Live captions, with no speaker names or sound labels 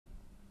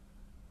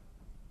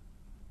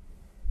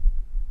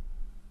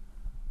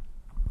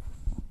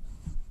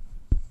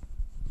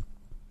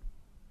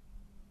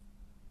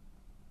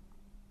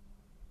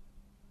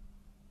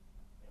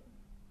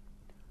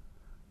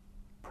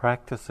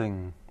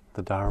practicing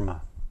the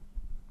Dharma,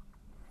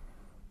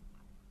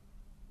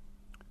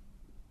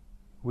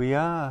 we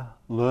are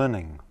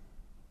learning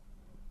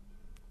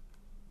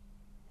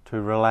to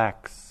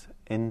relax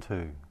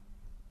into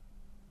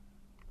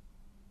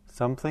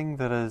something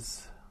that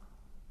is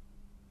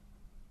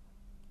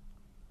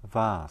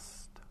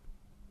vast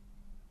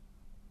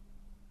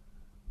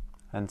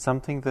and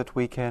something that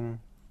we can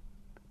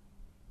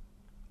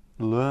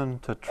learn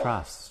to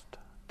trust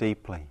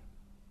deeply.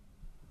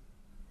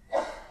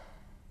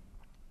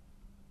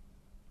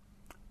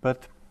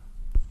 But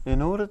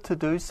in order to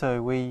do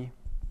so, we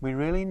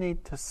really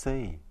need to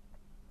see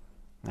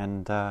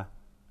and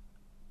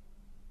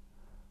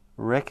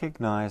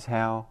recognize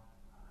how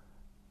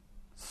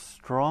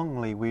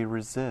strongly we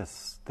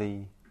resist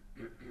the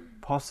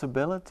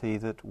possibility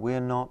that we're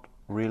not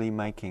really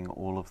making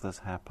all of this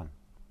happen.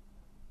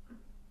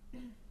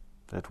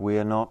 That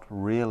we're not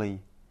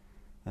really,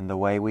 in the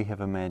way we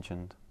have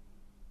imagined,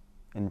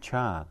 in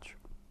charge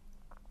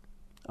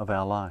of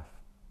our life.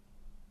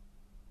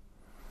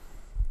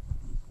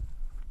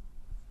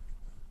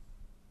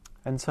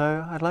 And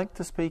so I'd like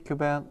to speak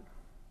about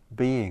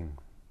being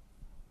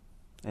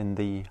in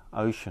the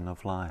ocean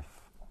of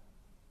life,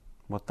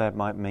 what that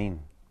might mean.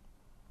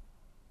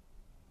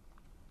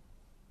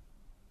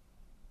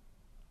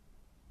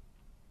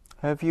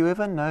 Have you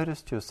ever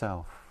noticed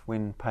yourself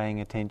when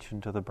paying attention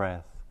to the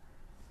breath,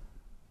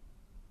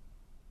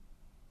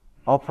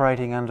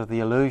 operating under the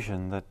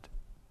illusion that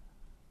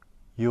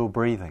you're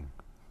breathing,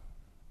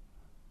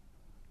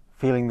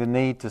 feeling the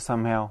need to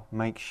somehow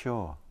make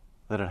sure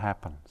that it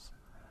happens,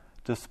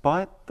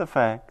 despite the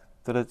fact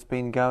that it's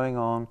been going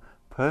on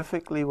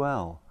perfectly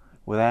well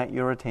without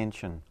your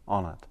attention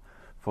on it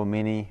for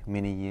many,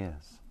 many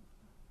years?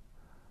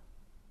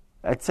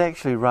 It's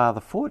actually rather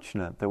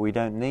fortunate that we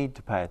don't need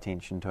to pay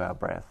attention to our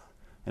breath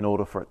in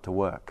order for it to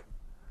work,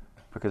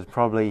 because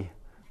probably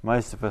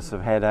most of us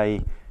have had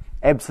a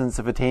absence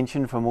of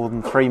attention for more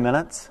than 3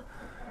 minutes,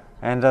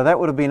 and that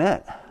would have been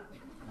it.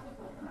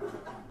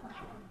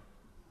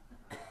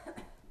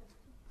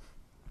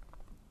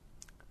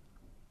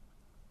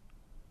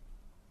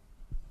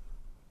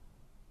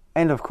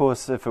 And of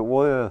course, if it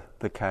were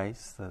the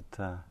case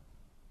that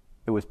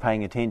it was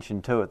paying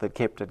attention to it that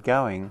kept it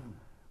going,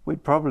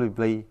 we'd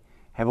probably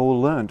have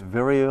all learnt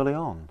very early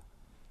on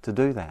to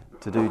do that,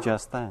 to do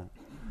just that.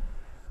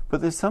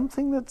 But there's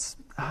something that's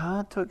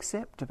hard to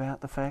accept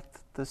about the fact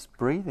that this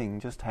breathing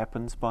just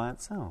happens by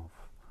itself.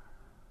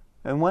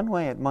 In one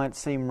way it might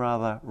seem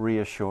rather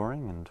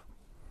reassuring and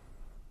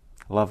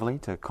lovely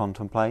to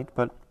contemplate,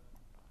 but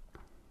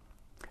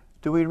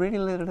do we really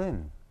let it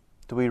in?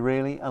 Do we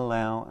really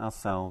allow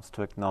ourselves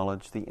to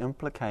acknowledge the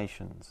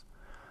implications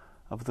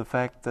of the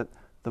fact that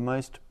the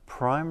most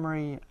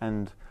primary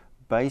and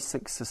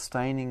basic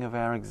sustaining of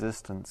our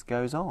existence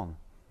goes on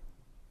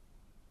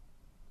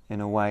in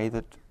a way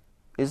that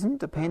isn't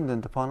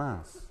dependent upon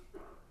us?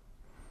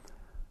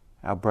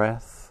 Our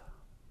breath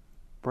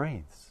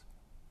breathes,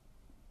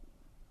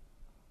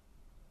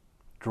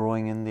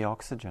 drawing in the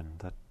oxygen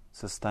that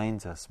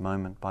sustains us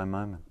moment by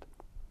moment.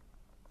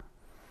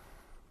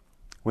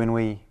 When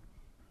we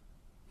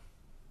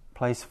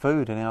place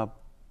food in our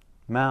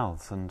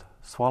mouths and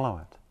swallow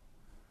it,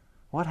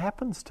 what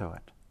happens to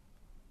it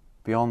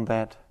beyond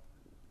that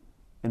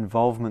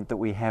involvement that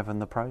we have in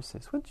the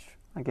process, which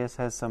I guess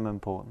has some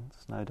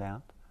importance, no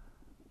doubt?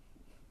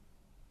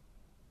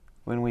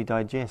 When we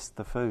digest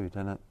the food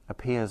and it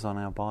appears on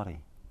our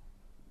body,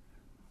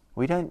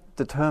 we don't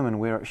determine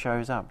where it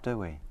shows up, do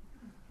we?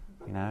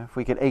 You know, if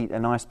we could eat a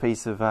nice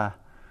piece of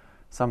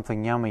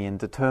something yummy and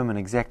determine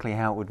exactly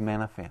how it would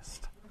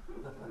manifest,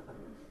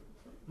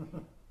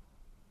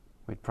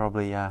 we'd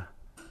probably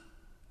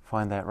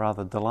find that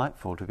rather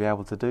delightful to be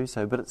able to do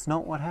so. But it's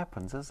not what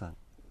happens, is it?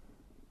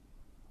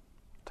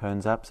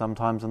 Turns up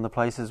sometimes in the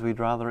places we'd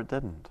rather it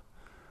didn't,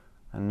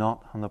 and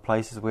not in the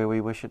places where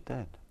we wish it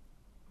did.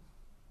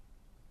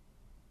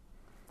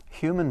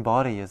 Human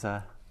body is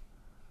an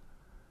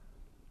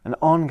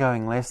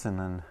ongoing lesson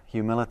in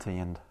humility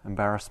and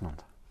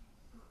embarrassment.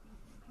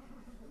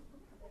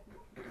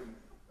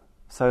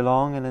 So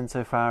long and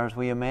insofar as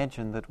we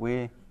imagine that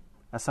we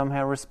are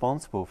somehow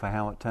responsible for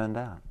how it turned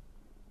out.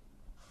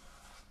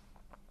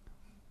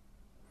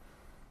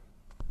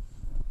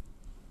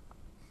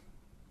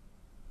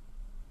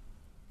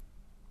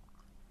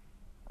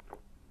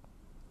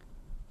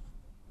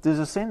 There's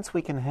a sense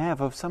we can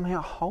have of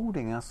somehow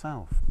holding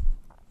ourselves,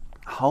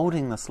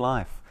 holding this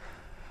life,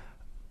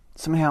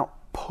 somehow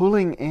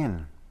pulling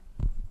in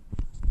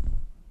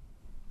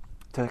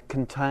to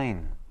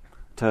contain,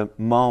 to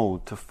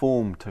mould, to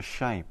form, to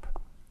shape,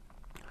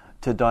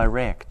 to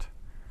direct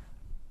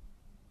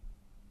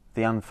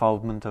the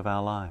unfoldment of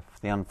our life,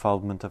 the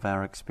unfoldment of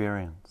our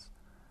experience.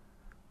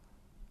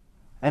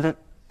 And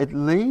it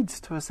leads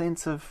to a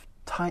sense of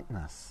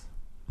tightness,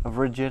 of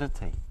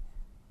rigidity.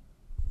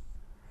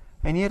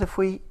 And yet if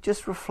we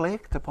just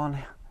reflect upon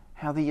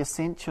how the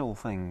essential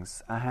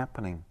things are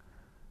happening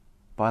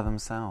by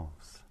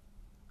themselves,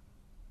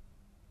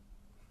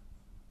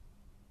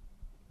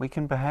 we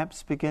can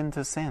perhaps begin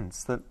to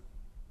sense that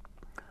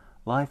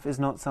life is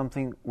not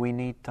something we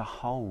need to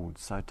hold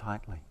so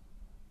tightly.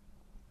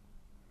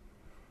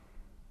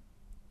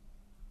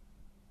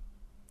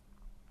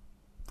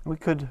 We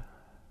could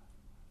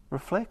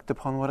reflect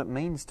upon what it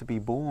means to be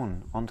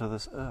born onto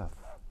this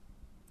earth,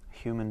 a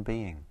human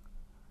being,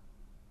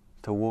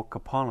 to walk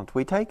upon it.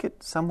 We take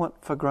it somewhat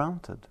for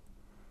granted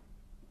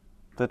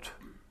that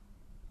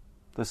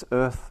this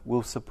earth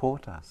will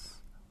support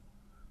us.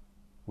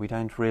 We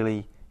don't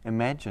really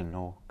imagine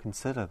or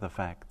consider the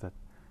fact that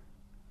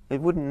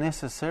it wouldn't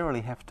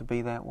necessarily have to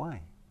be that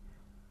way.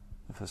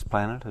 If this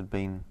planet had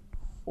been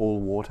all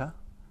water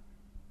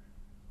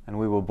and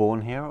we were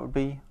born here, it would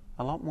be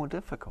a lot more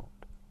difficult.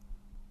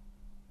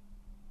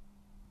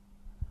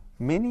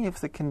 Many of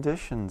the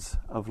conditions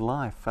of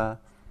life are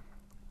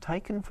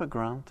taken for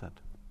granted.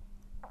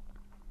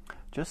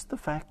 Just the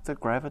fact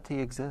that gravity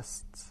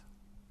exists.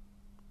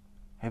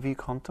 Have you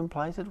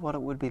contemplated what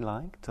it would be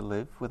like to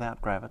live without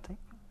gravity?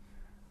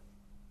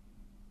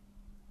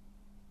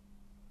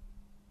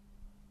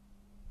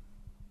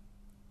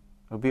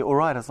 It would be all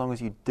right as long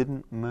as you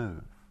didn't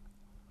move.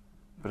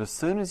 But as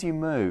soon as you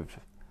moved,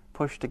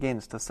 pushed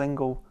against a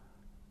single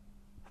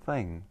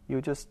thing, you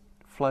would just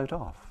float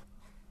off.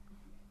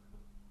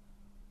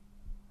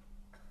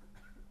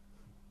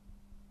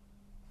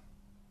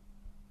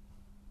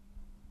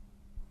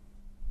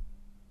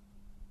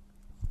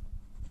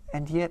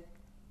 And yet,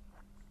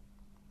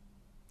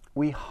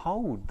 we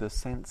hold the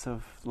sense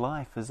of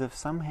life as if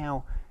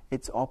somehow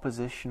it's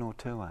oppositional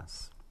to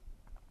us.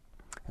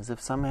 As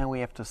if somehow we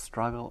have to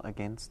struggle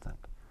against it,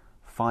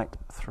 fight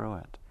through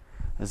it.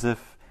 As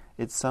if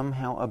it's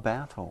somehow a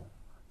battle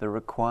that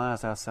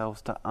requires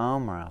ourselves to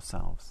armour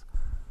ourselves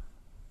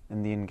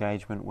in the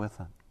engagement with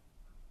it.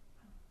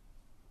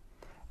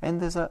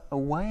 And there's a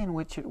way in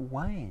which it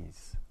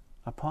weighs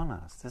upon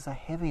us. There's a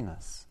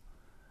heaviness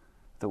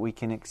that we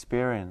can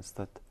experience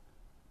that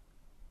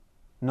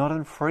not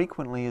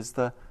infrequently is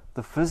the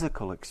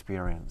physical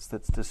experience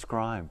that's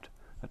described,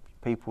 that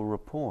people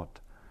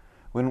report.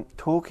 When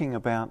talking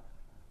about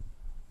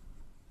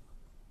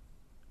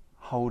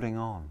holding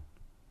on,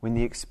 when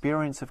the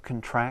experience of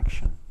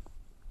contraction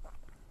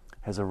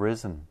has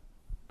arisen,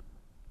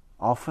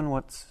 often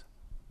what's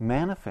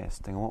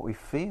manifesting, what we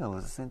feel,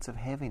 is a sense of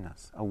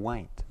heaviness, a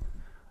weight,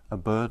 a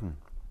burden.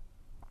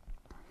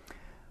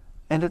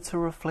 And it's a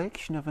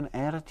reflection of an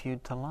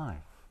attitude to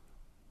life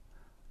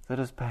that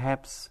is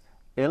perhaps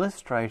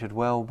illustrated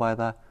well by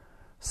the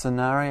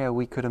scenario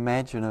we could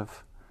imagine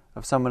of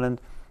someone.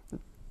 And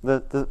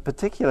the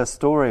particular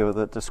story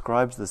that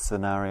describes this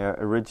scenario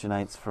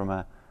originates from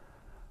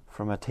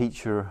a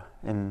teacher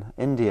in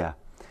India.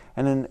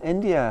 And in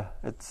India,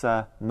 it's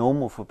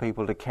normal for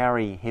people to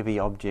carry heavy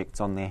objects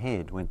on their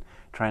head when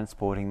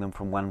transporting them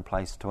from one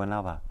place to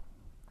another.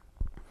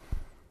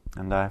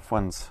 And if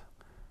one's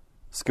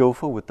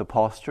skillful with the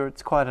posture,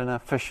 it's quite an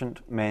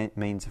efficient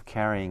means of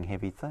carrying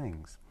heavy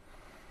things.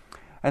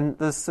 And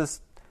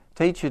this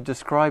teacher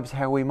describes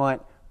how we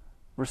might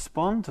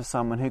respond to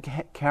someone who,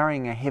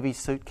 carrying a heavy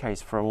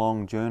suitcase for a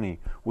long journey,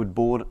 would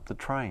board the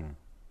train.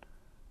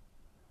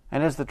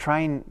 And as the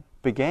train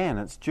began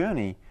its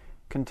journey,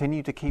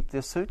 continue to keep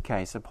their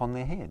suitcase upon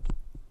their head.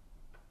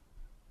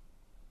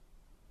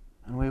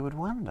 And we would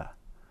wonder,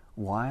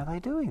 why are they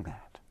doing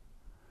that?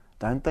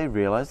 Don't they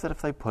realize that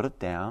if they put it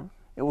down,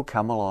 it will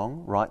come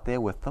along right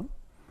there with them,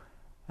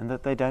 and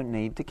that they don't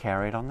need to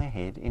carry it on their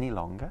head any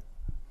longer?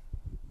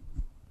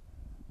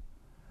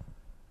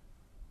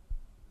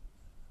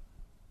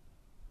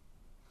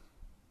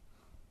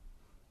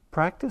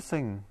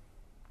 Practicing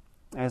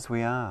as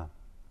we are,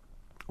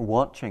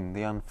 watching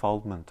the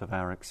unfoldment of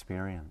our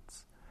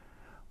experience,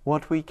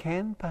 what we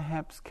can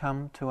perhaps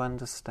come to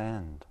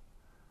understand,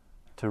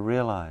 to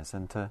realize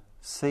and to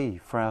see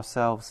for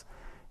ourselves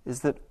is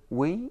that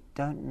we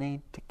don't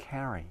need to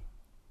carry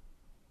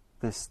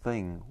this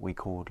thing we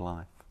call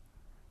life,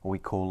 or we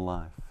call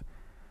life.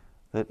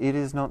 That it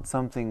is not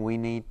something we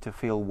need to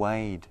feel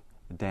weighed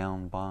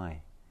down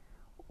by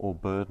or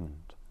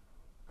burdened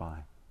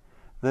by.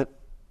 That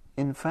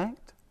in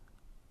fact,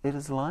 it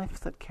is life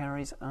that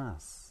carries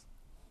us.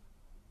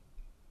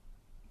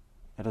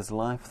 It is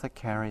life that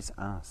carries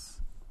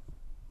us.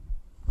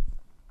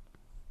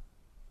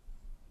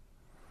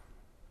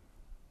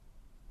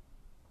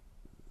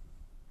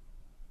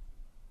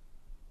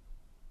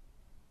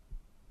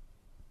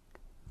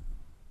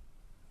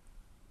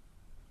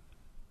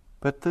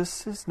 But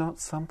this is not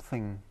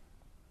something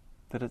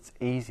that it's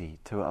easy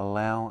to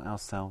allow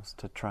ourselves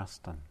to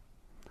trust in,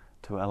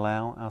 to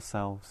allow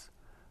ourselves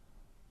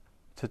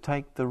to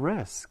take the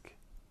risk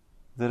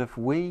that if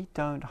we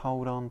don't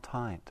hold on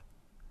tight,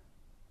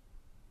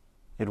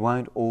 it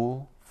won't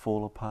all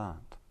fall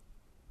apart.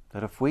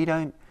 That if we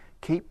don't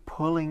keep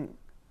pulling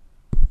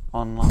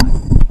on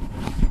life,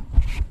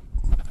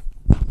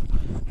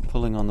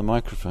 pulling on the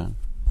microphone,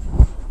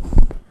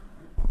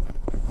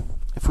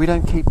 if we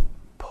don't keep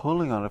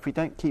pulling on it, if we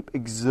don't keep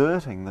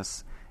exerting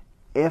this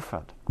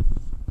effort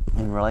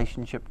in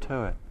relationship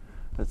to it,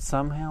 that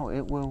somehow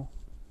it will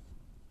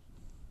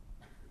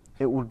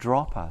it will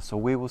drop us, or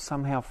we will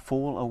somehow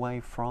fall away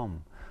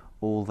from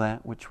all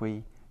that which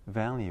we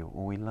value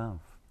or we love.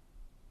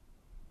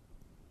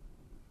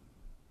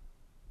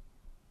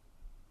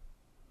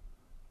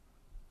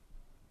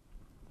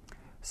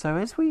 So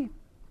as we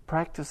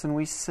practice and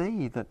we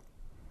see that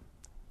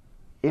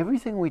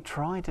everything we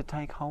try to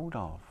take hold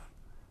of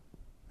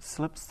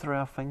slips through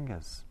our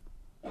fingers,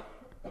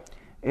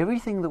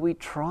 everything that we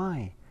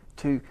try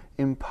to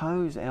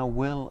impose our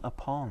will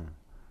upon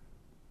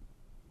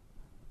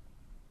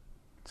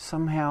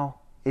somehow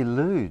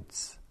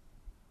eludes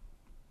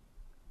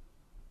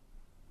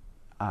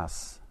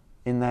us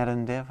in that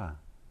endeavour,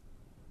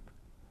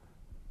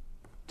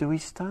 do we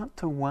start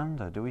to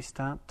wonder, do we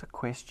start to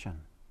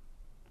question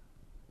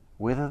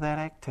whether that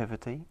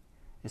activity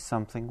is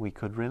something we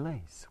could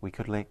release, we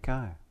could let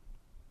go?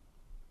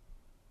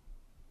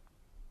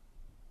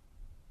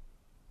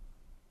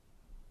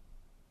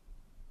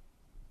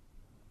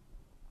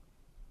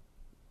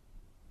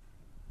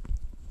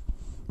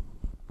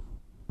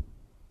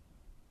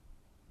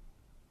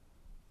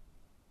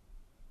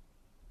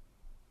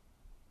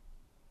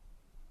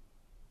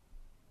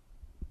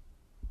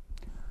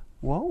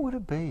 What would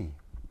it be?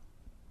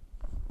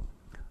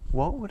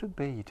 What would it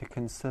be to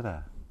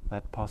consider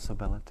that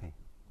possibility?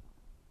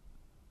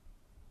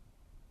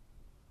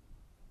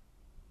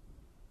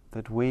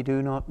 That we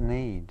do not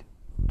need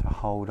to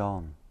hold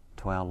on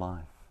to our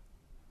life.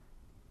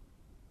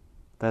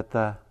 That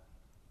the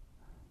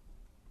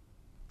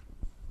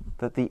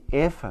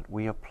effort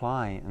we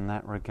apply in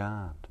that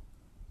regard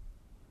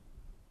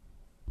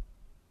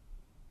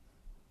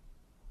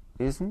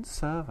isn't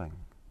serving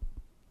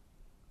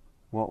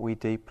what we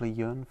deeply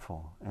yearn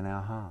for in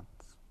our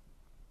hearts.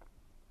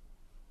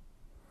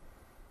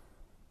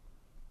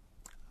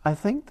 I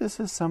think this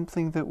is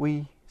something that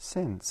we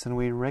sense and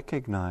we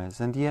recognize,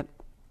 and yet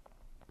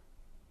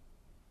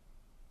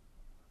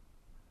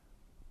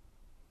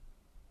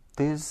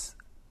there's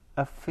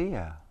a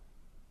fear,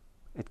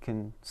 it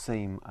can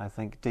seem, I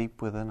think,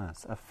 deep within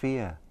us, a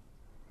fear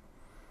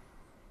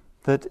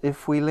that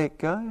if we let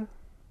go,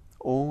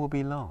 all will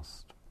be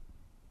lost.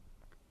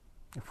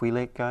 If we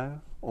let go,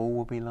 all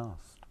will be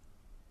lost.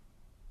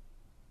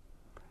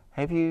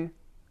 Have you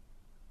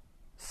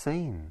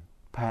seen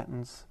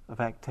patterns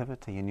of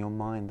activity in your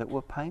mind that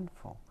were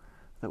painful,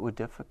 that were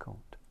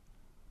difficult,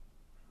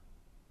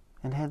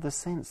 and had the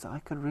sense that I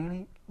could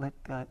really let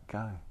that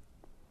go?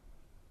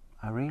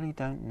 I really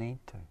don't need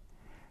to.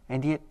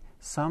 And yet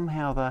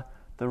somehow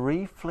the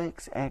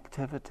reflex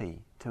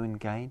activity to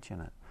engage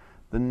in it,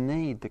 the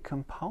need, the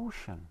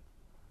compulsion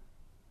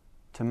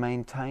to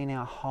maintain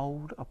our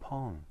hold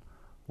upon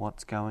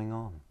what's going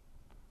on,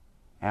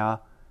 our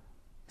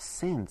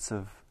sense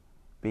of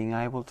being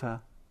able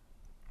to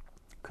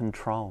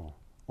control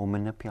or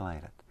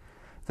manipulate it,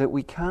 that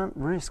we can't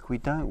risk, we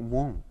don't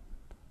want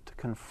to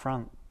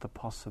confront the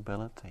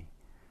possibility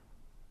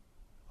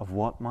of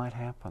what might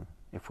happen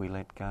if we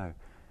let go.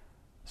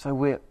 So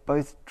we're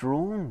both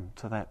drawn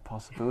to that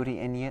possibility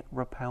and yet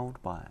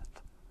repelled by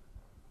it.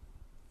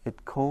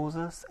 It calls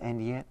us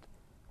and yet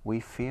we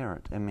fear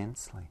it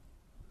immensely.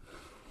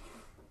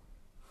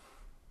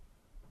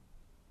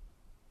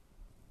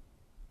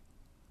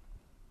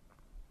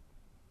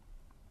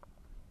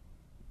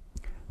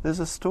 There's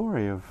a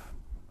story of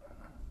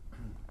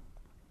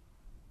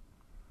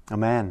a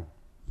man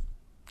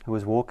who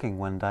was walking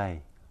one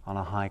day on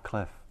a high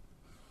cliff,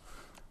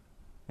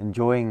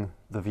 enjoying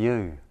the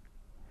view.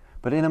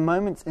 But in a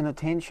moment's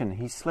inattention,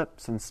 he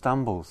slips and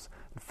stumbles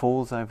and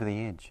falls over the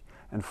edge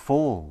and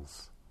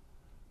falls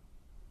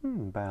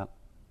about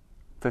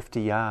 50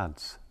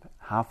 yards,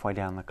 halfway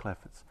down the cliff.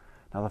 It's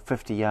another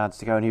 50 yards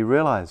to go, and he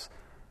realizes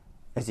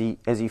as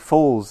he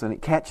falls and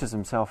it catches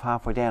himself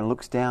halfway down,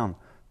 looks down,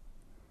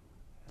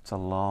 it's a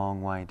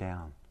long way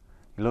down.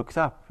 He looks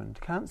up and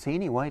can't see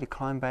any way to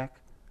climb back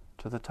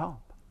to the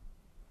top.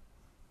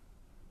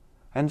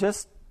 And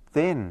just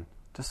then,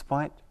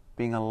 despite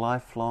being a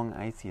lifelong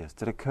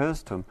atheist, it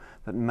occurs to him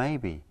that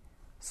maybe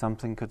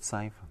something could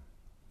save him.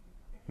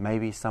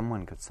 Maybe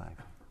someone could save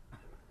him.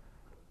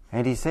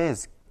 And he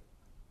says,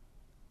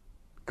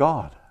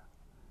 God,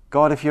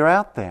 if you're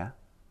out there,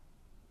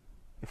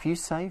 if you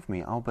save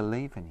me, I'll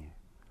believe in you.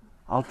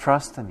 I'll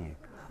trust in you.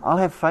 I'll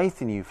have faith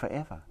in you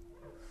forever.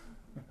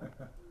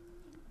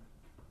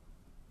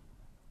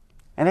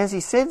 And as he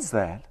says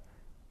that,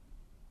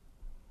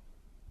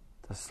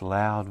 this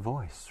loud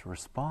voice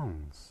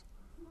responds,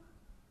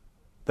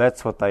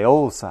 that's what they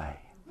all say.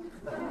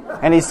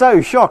 And he's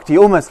so shocked he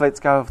almost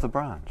lets go of the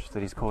branch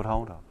that he's caught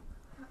hold of.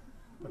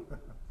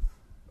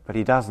 But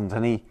he doesn't,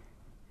 and he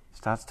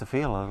starts to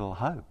feel a little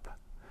hope.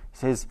 He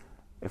says,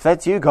 if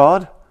that's you,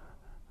 God,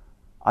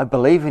 I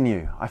believe in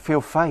you. I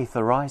feel faith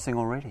arising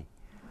already.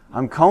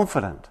 I'm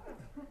confident.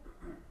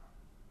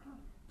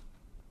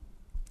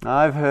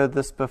 I've heard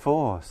this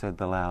before, said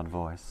the loud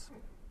voice.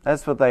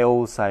 That's what they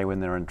all say when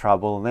they're in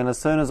trouble, and then as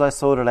soon as I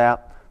sort it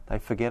out, they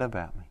forget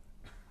about me.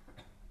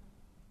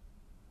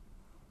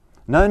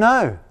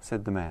 No,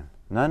 said the man.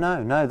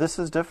 No, this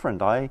is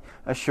different, I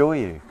assure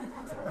you.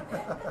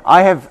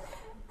 I have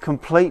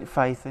complete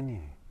faith in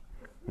you.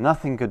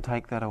 Nothing could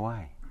take that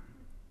away.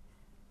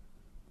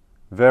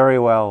 Very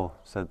well,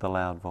 said the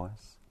loud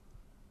voice.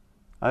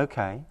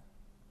 Okay,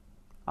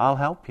 I'll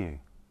help you.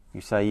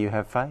 You say you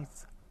have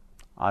faith.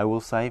 I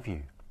will save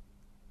you.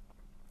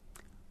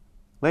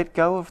 Let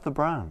go of the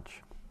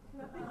branch.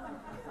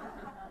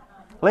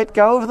 Let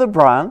go of the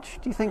branch?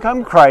 Do you think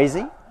I'm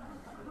crazy?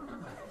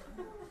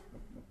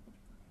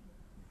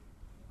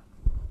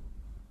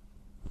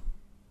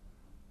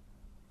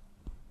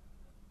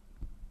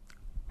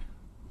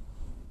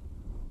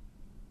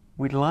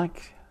 We'd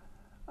like,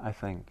 I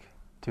think,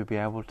 to be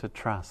able to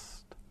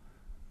trust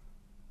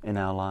in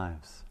our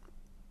lives.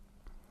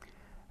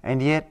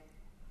 And yet,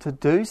 to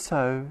do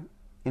so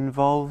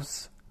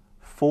involves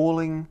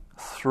falling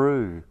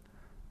through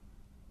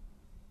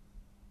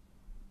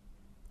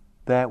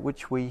that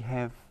which we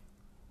have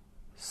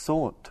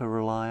sought to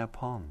rely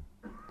upon,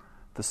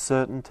 the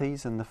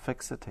certainties and the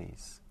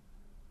fixities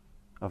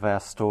of our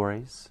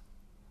stories,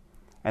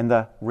 and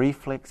the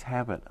reflex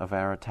habit of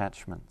our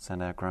attachments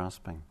and our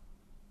grasping.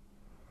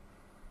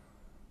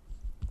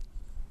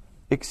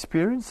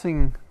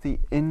 Experiencing the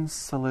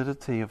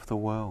insolidity of the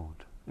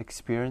world,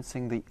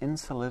 experiencing the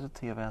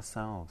insolidity of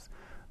ourselves.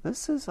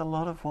 This is a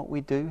lot of what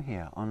we do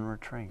here on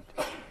retreat.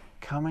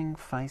 Coming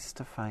face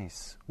to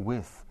face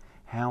with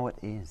how it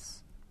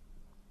is.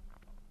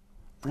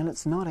 And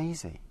it's not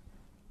easy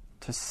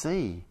to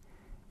see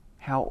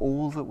how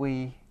all that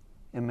we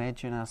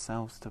imagine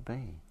ourselves to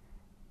be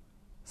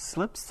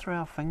slips through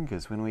our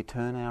fingers when we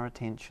turn our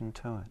attention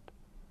to it.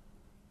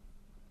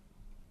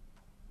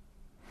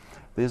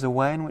 There's a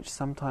way in which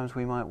sometimes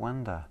we might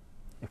wonder,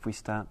 if we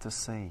start to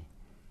see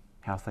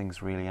how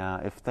things really are,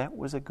 if that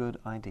was a good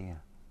idea.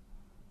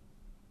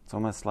 It's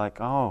almost like,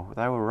 oh,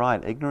 they were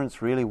right,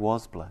 ignorance really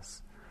was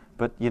bliss.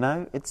 But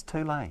it's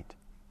too late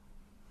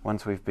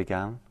once we've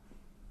begun.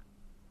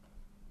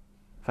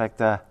 In fact,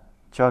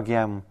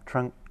 Chogyam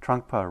Trungpa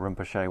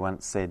Rinpoche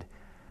once said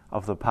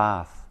of the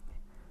path,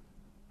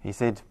 he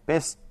said,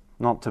 best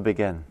not to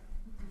begin.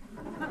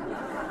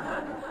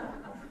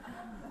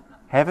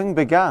 Having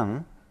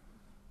begun,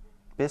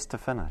 best to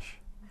finish.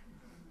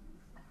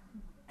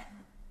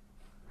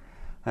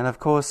 And of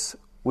course,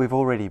 we've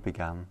already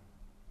begun.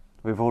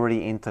 We've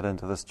already entered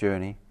into this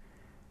journey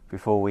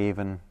before we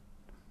even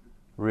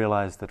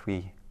realize that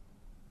we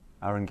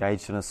are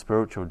engaged in a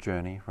spiritual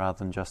journey rather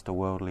than just a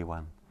worldly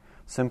one.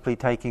 Simply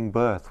taking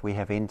birth, we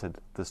have entered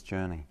this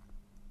journey.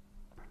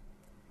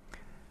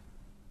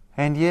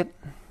 And yet,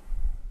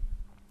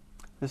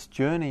 this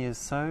journey is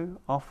so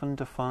often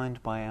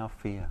defined by our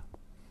fear.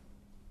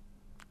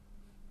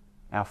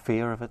 Our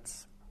fear of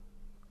its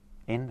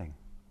ending.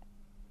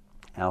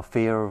 Our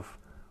fear of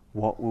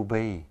what will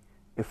be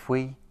if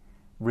we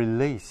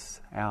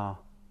release our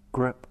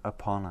grip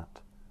upon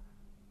it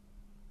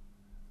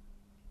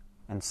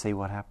and see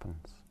what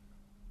happens.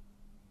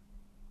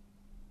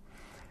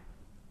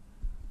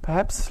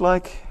 Perhaps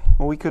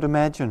we could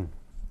imagine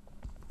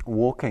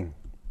walking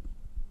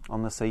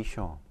on the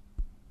seashore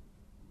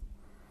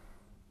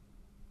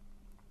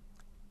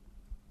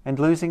and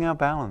losing our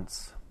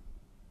balance,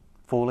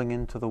 falling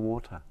into the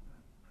water,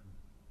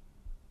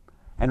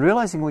 and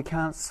realizing we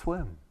can't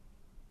swim,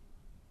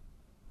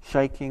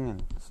 shaking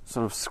and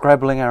sort of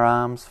scrabbling our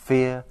arms,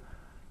 fear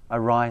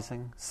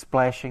arising,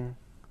 splashing,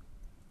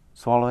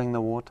 swallowing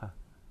the water.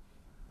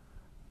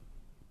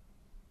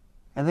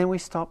 And then we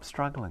stop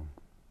struggling.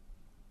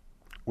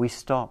 We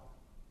stop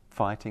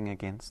fighting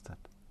against it.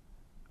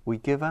 We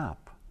give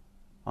up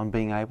on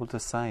being able to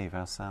save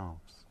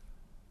ourselves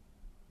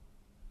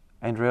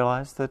and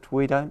realize that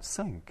we don't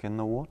sink in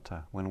the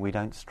water when we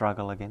don't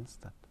struggle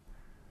against it.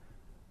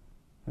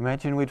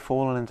 Imagine we'd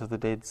fallen into the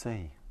Dead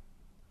Sea,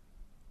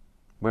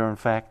 where in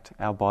fact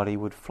our body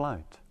would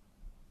float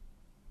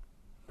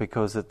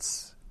because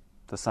it's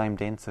the same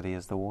density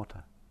as the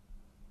water.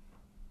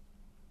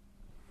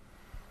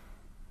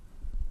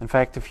 In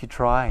fact, if you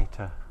try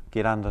to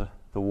get under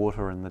the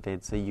water in the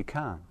Dead Sea, you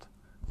can't.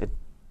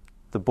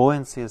 The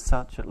buoyancy is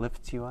such, it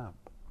lifts you up.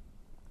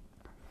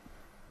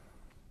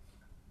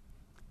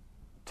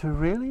 To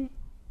really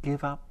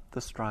give up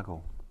the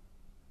struggle,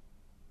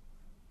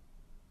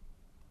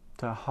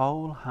 to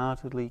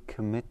wholeheartedly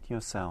commit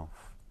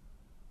yourself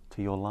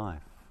to your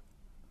life,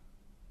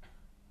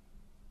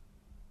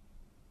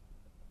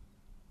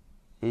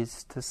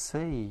 is to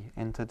see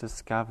and to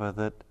discover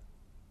that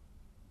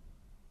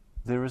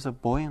there is a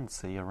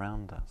buoyancy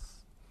around us.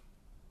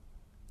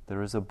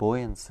 There is a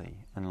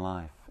buoyancy in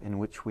life in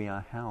which we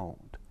are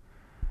held,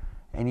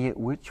 and yet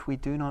which we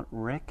do not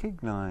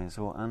recognize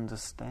or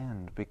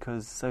understand,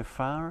 because so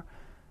far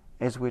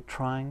as we're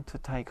trying to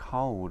take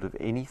hold of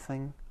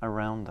anything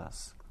around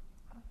us,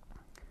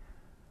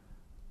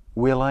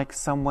 we're like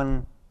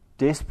someone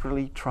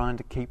desperately trying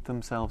to keep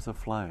themselves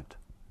afloat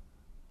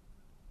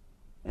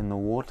in the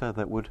water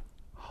that would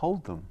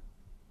hold them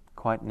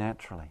quite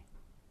naturally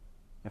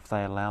if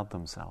they allowed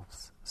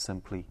themselves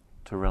simply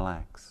to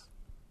relax.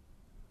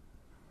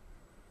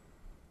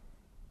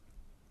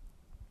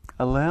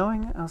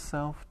 Allowing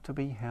ourselves to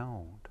be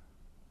held,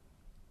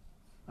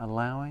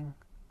 allowing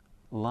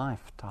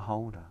life to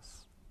hold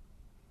us.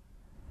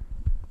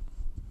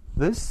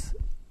 This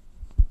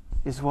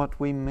is what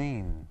we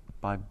mean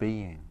by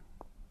being.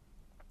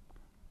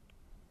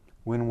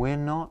 When we're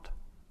not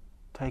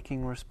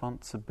taking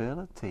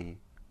responsibility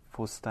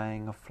for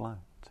staying afloat,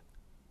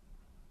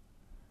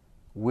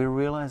 we're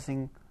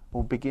realizing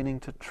or beginning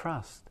to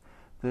trust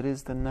that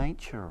is the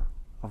nature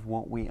of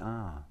what we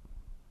are,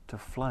 to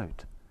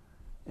float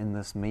in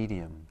this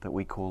medium that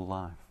we call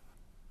life.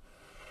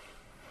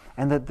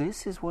 And that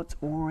this is what's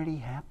already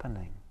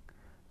happening.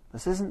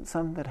 This isn't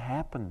something that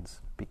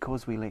happens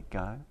because we let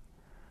go.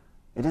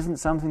 It isn't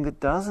something that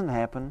doesn't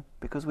happen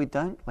because we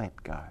don't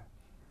let go.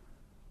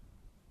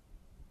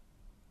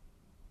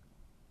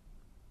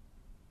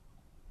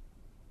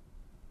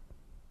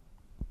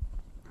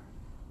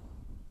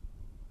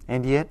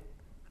 And yet,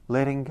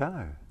 letting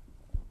go,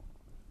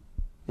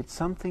 it's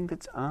something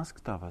that's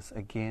asked of us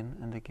again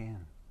and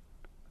again.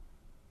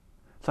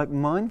 It's like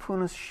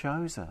mindfulness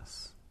shows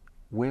us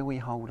where we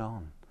hold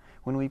on.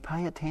 When we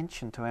pay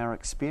attention to our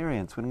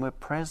experience, when we're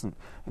present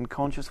and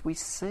conscious, we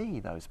see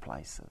those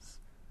places.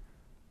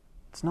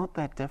 It's not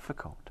that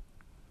difficult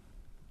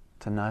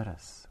to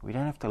notice. We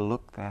don't have to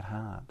look that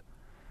hard.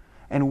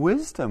 And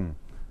wisdom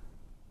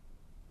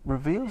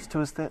reveals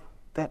to us that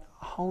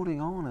holding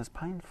on is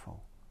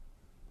painful.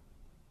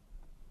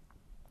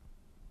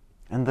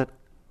 And that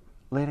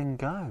letting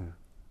go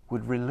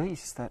would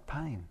release that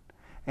pain.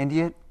 And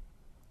yet,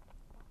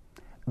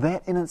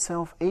 that in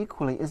itself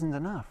equally isn't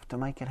enough to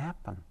make it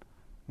happen.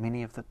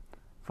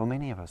 For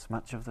many of us,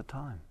 much of the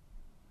time.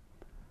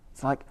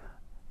 It's like,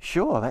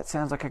 sure, that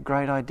sounds like a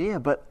great idea,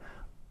 but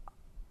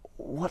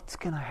what's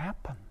going to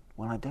happen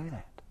when I do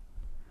that?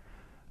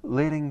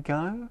 Letting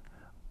go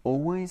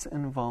always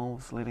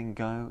involves letting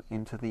go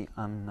into the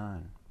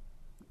unknown.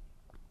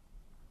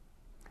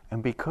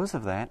 And because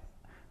of that,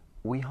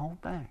 we hold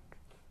back.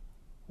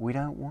 We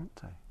don't want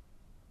to.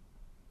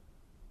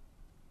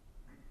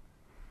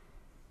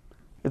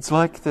 It's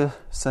like the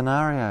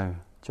scenario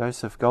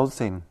Joseph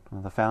Goldstein, one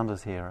of the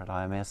founders here at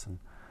IMS and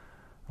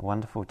a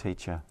wonderful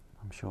teacher,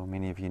 I'm sure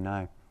many of you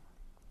know.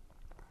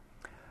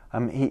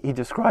 He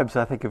describes,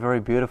 I think, a very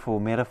beautiful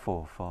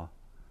metaphor for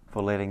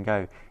letting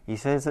go. He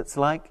says it's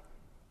like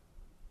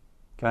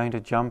going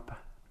to jump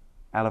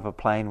out of a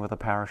plane with a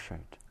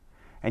parachute.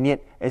 And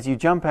yet, as you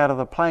jump out of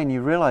the plane,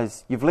 you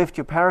realize you've left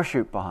your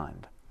parachute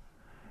behind.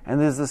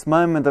 And there's this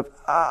moment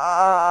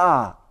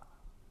of,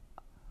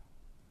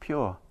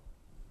 pure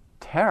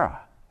terror,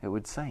 it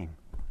would seem.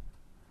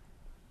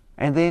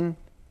 And then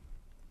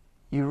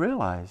you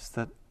realize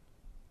that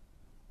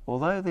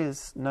although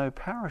there's no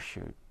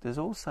parachute, there's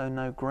also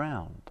no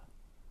ground.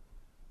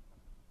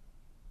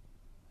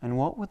 And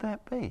what would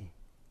that be?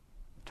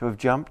 To have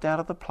jumped out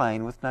of the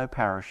plane with no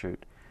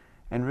parachute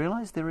and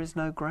realize there is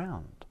no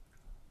ground.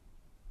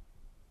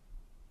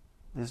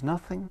 There's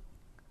nothing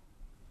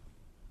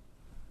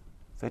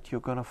that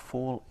you're going to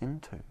fall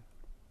into.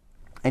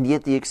 And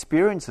yet the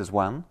experience is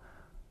one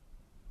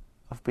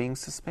of being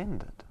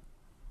suspended,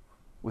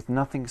 with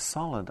nothing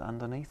solid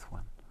underneath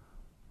one,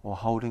 or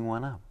holding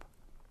one up.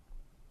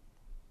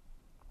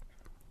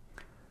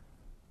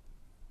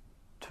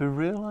 To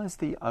realize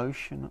the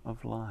ocean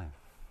of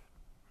life,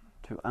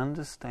 to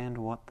understand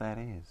what that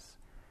is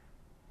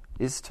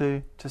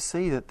to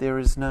see that there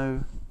is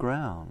no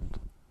ground,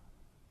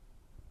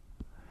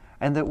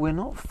 and that we're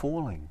not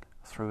falling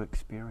through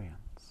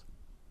experience.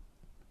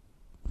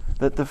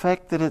 That the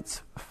fact that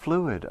it's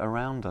fluid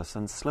around us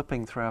and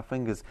slipping through our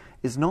fingers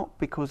is not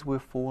because we're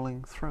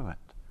falling through it,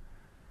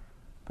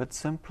 but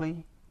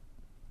simply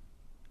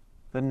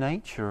the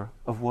nature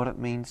of what it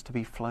means to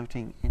be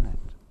floating in it.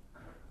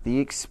 The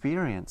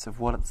experience of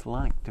what it's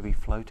like to be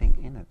floating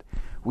in it.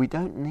 We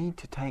don't need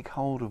to take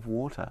hold of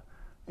water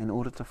in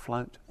order to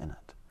float in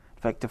it.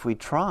 In fact, if we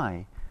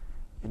try,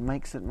 it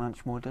makes it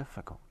much more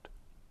difficult.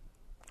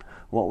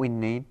 What we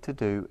need to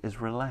do is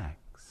relax.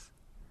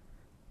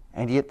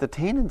 And yet the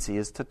tendency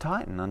is to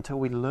tighten until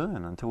we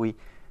learn, until we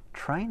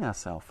train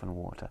ourselves in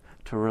water,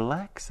 to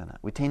relax in it.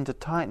 We tend to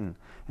tighten.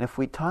 And if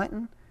we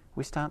tighten,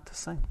 we start to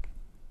sink.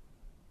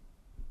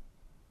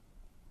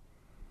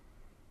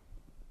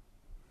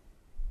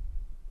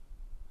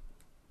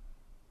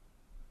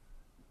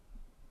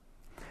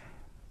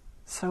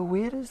 So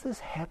where does this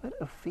habit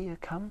of fear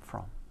come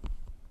from?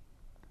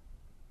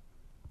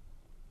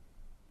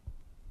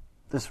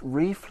 This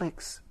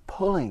reflex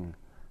pulling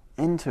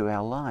into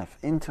our life,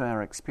 into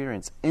our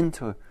experience,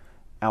 into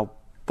our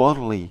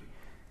bodily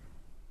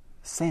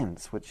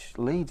sense, which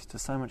leads to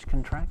so much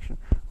contraction.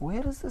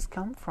 Where does this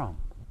come from?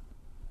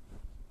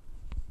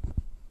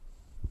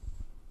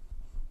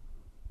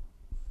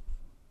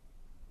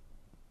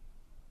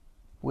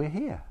 We're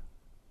here.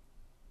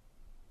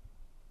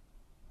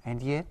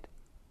 And yet,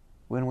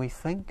 when we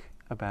think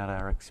about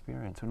our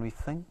experience, when we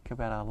think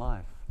about our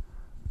life,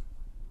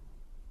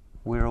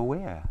 we're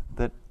aware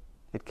that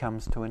it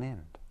comes to an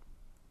end.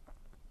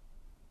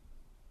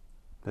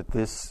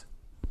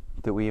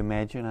 That we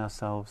imagine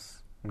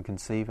ourselves and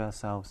conceive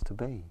ourselves to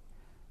be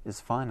is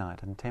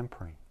finite and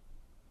temporary.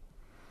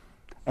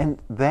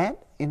 And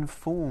that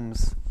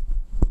informs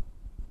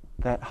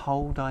that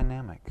whole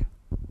dynamic,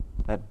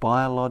 that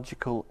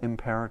biological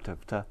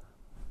imperative to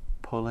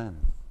pull in,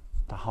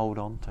 to hold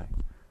on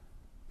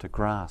to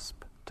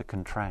grasp, to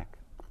contract.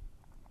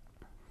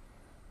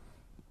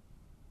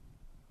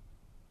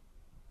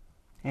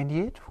 And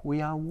yet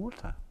we are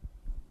water.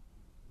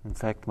 In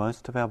fact,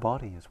 most of our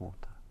body is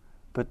water.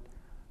 But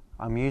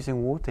I'm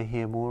using water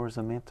here more as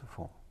a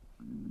metaphor.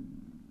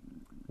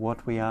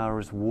 What we are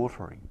is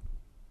watery.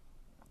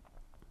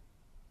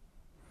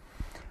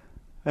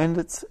 And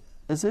it's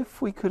as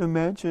if we could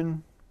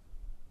imagine,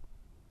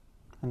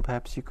 and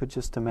perhaps you could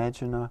just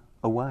imagine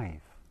a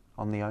wave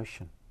on the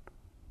ocean.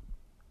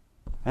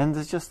 And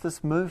there's just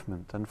this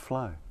movement and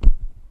flow.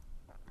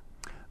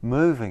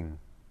 Moving,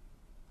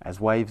 as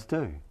waves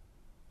do,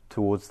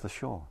 towards the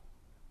shore.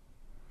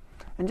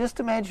 And just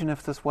imagine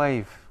if this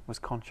wave was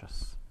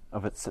conscious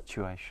of its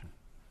situation.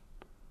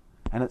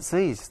 And it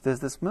sees there's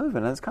this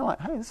movement, and it's kind of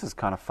like, hey, this is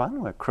kind of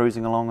fun. We're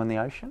cruising along in the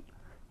ocean.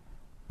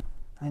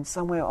 And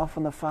somewhere off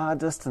in the far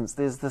distance,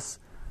 there's this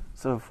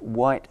sort of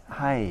white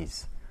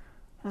haze.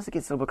 And as it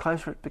gets a little bit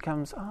closer, it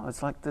becomes,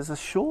 it's like there's a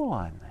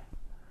shoreline there.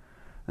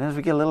 And as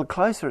we get a little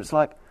closer, it's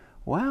like,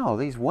 wow,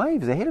 these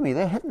waves ahead of me,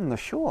 they're hitting the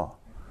shore.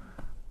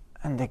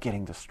 And they're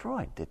getting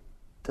destroyed. They're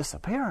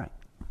disappearing.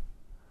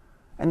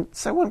 And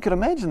so one could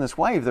imagine this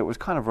wave that was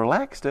kind of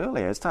relaxed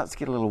earlier. It starts to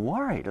get a little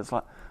worried. It's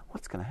like,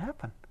 what's going to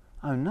happen?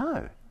 Oh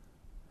no.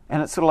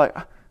 And it's sort of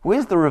like,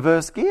 where's the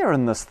reverse gear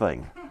in this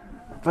thing?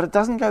 But it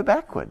doesn't go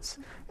backwards.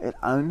 It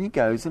only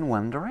goes in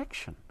one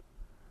direction.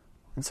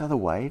 And so the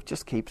wave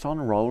just keeps on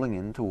rolling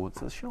in towards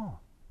the shore.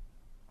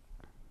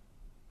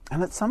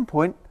 And at some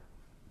point,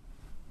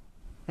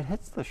 it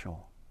hits the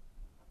shore.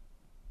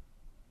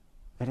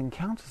 It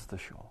encounters the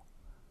shore.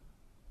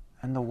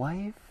 And the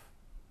wave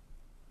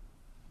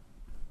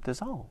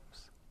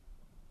dissolves.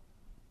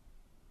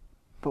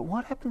 But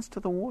what happens to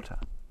the water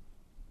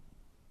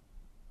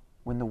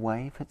when the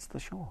wave hits the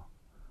shore?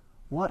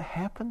 What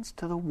happens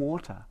to the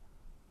water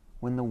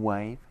when the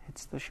wave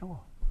hits the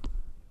shore?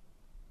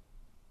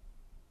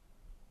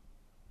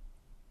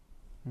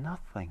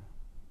 Nothing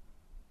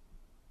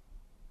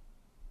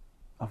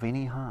of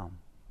any harm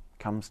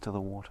comes to the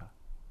water.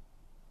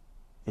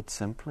 It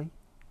simply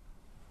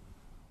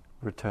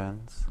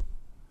returns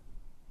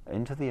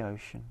into the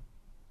ocean,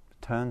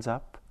 turns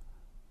up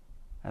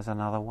as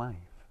another wave.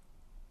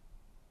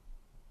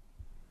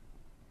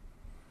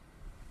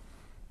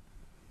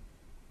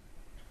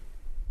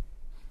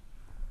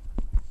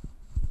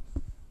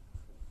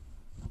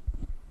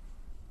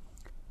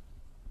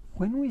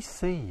 When we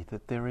see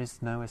that there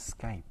is no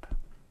escape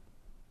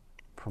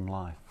from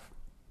life,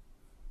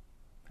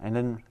 and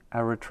in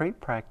our retreat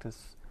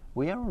practice,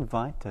 we are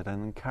invited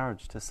and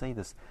encouraged to see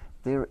this.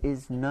 There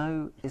is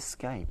no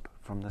escape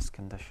from this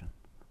condition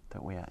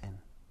that we are in.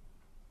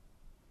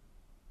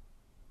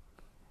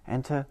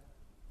 And to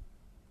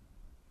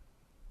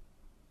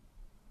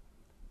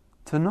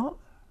not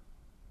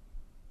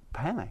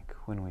panic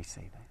when we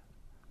see that,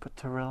 but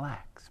to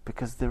relax,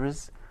 because there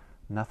is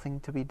nothing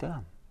to be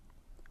done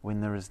when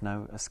there is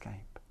no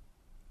escape.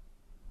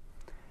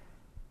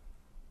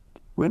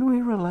 When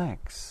we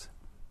relax,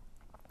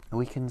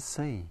 we can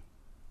see,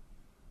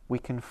 we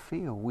can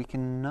feel, we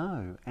can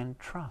know and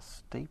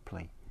trust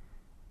deeply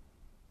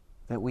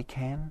that we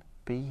can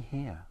be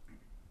here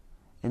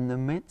in the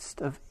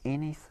midst of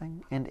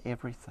anything and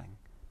everything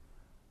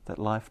that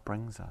life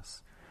brings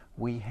us.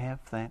 We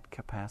have that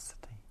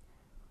capacity.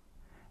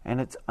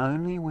 And it's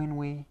only when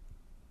we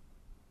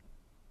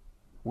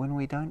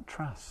don't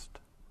trust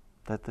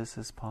that this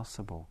is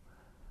possible,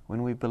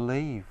 when we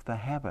believe the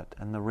habit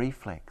and the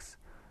reflex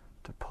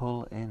to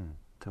pull in,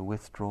 to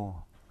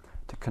withdraw,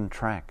 to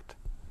contract,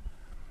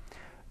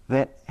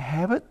 that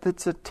habit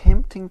that's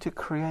attempting to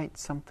create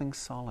something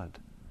solid,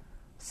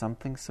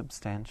 something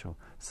substantial,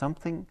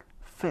 something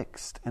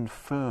fixed and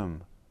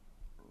firm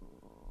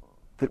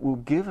that will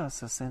give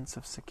us a sense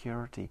of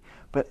security,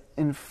 but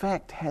in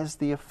fact has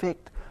the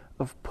effect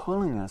of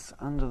pulling us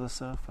under the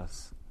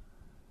surface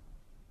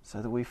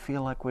so that we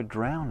feel like we're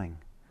drowning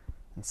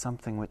in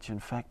something which in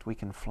fact we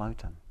can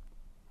float in.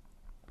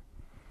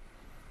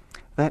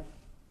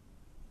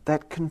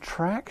 That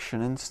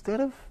contraction, instead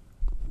of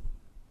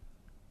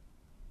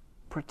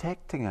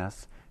protecting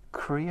us,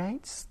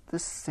 creates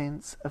this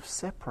sense of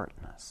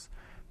separateness,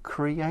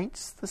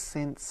 creates the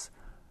sense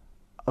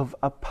of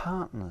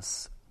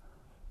apartness,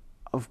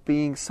 of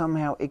being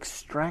somehow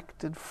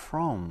extracted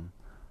from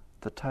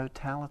the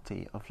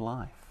totality of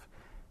life.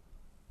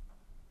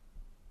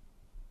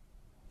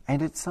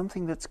 And it's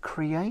something that's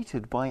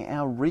created by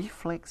our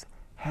reflex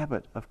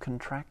habit of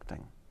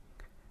contracting,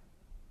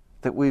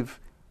 that we've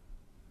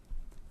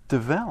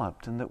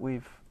developed and that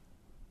we've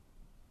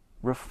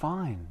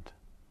refined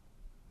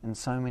in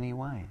so many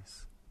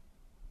ways.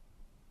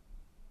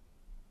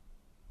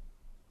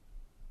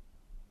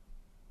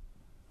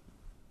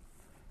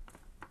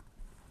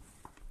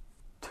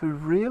 To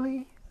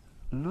really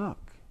look,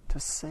 to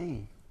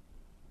see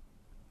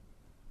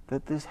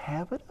that this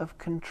habit of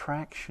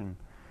contraction,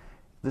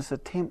 this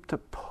attempt to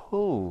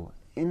pull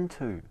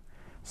into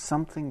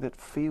something that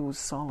feels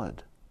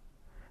solid,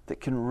 that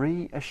can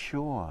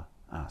reassure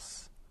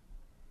us,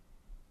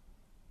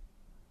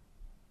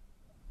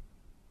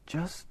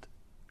 just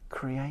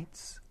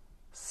creates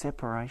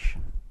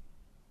separation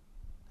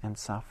and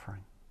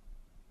suffering.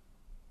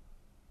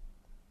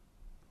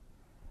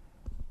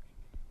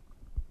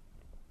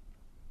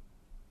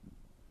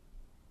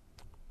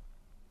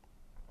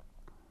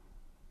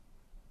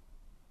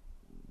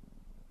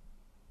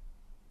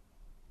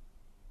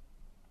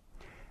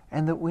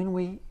 And that when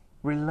we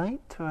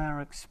relate to our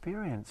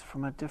experience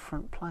from a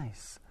different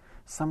place,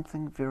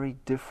 something very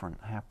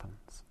different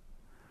happens.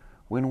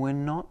 When we're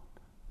not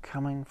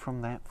coming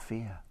from that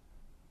fear,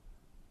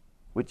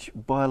 which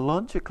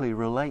biologically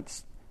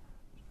relates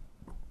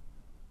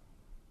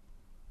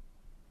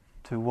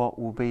to what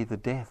will be the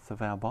death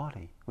of our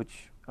body,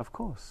 which, of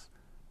course,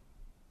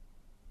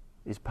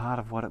 is part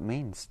of what it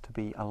means to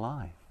be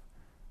alive.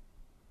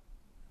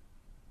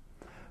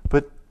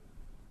 But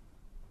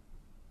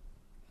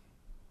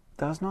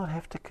does not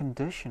have to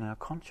condition our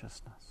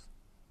consciousness.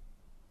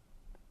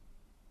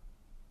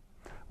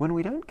 When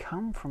we don't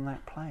come from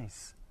that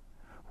place,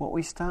 what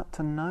we start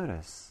to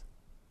notice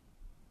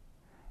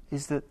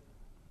is that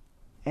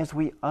as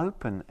we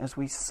open, as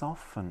we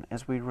soften,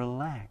 as we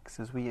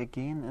relax, as we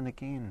again and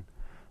again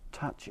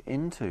touch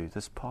into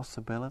this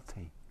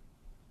possibility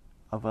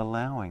of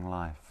allowing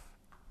life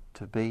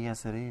to be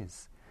as it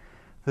is,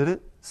 that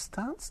it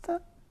starts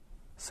to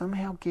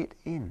somehow get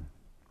in.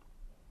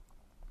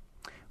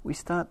 We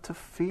start to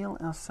feel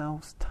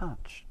ourselves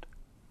touched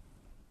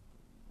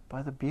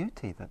by the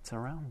beauty that's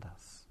around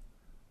us,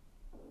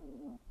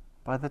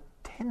 by the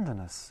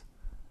tenderness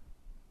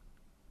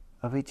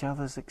of each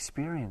other's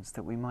experience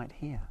that we might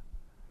hear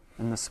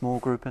in the small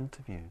group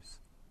interviews,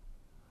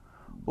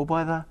 or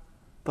by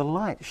the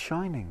light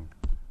shining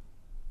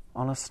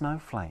on a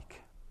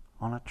snowflake,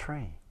 on a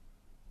tree.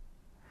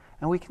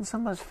 And we can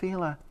sometimes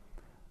feel a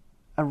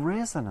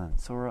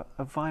resonance or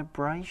a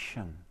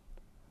vibration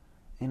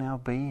in our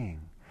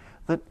being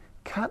that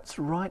cuts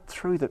right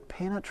through, that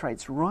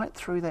penetrates right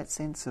through that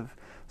sense of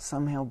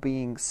somehow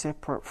being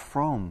separate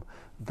from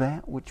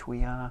that which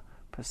we are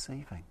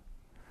perceiving,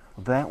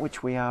 that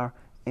which we are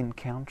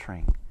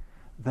encountering,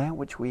 that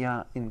which we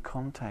are in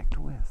contact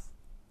with.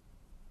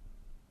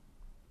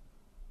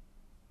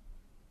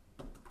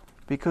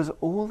 Because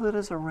all that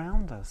is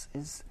around us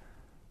is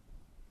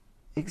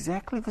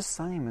exactly the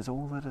same as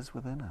all that is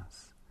within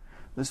us.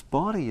 This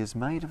body is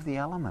made of the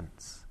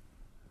elements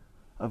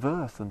of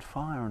earth and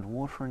fire and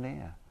water and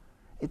air.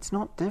 It's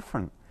not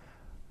different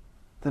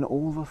than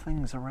all the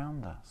things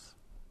around us.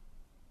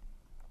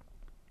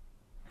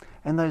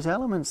 And those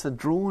elements are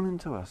drawn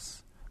into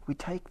us. We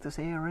take this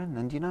air in,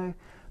 and you know,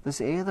 this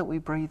air that we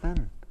breathe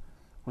in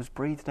was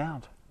breathed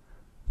out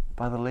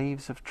by the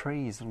leaves of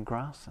trees and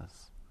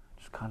grasses.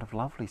 It's kind of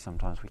lovely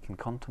sometimes we can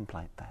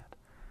contemplate that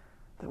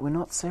we're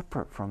not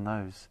separate from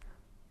those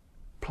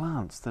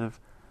plants that have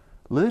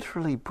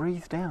literally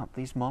breathed out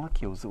these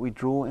molecules that we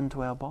draw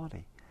into our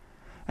body.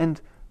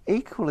 And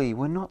equally,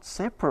 we're not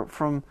separate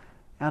from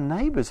our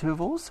neighbours who have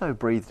also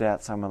breathed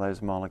out some of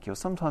those molecules.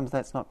 Sometimes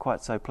that's not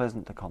quite so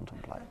pleasant to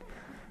contemplate.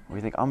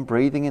 We think, I'm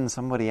breathing in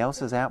somebody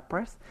else's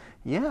out-breath?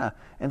 Yeah,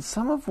 and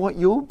some of what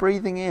you're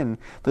breathing in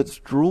that's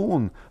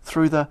drawn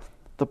through the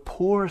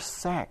porous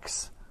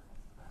sacs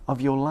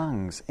of your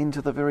lungs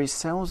into the very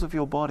cells of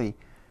your body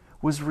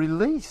was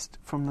released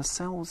from the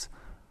cells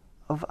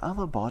of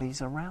other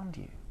bodies around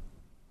you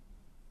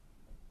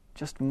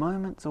just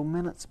moments or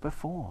minutes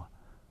before.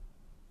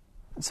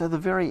 And so the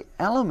very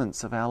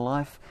elements of our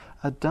life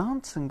are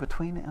dancing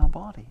between our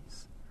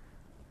bodies.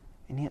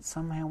 And yet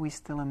somehow we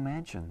still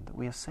imagine that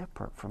we are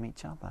separate from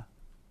each other.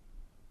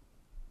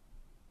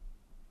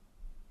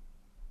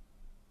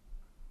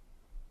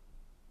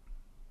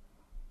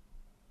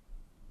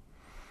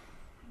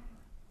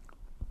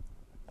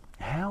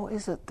 How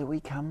is it that we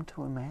come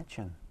to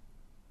imagine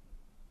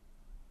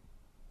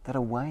that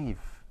a wave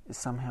is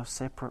somehow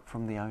separate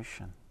from the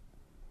ocean?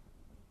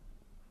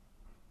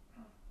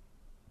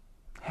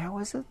 How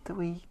is it that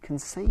we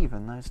conceive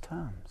in those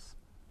terms?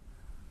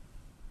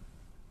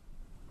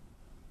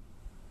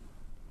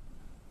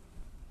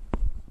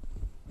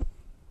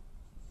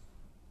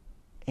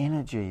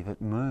 Energy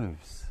that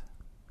moves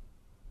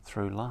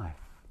through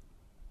life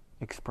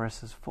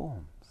expresses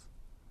forms.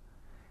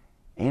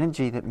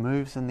 Energy that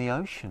moves in the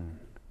ocean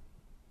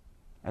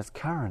as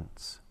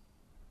currents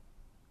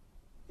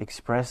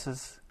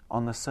expresses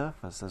on the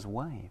surface as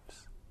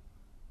waves.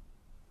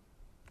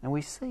 And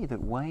we see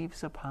that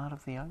waves are part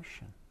of the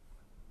ocean.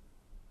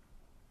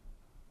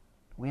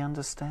 We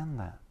understand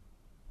that.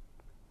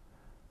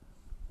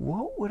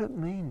 What would it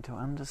mean to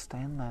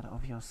understand that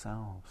of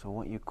yourselves, or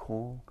what you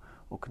call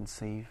or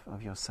conceive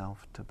of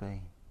yourself to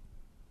be?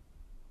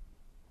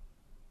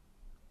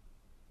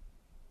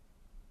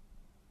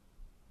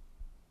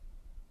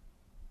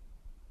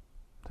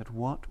 That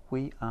what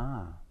we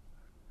are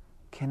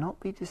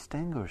cannot be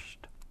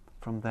distinguished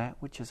from that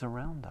which is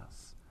around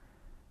us,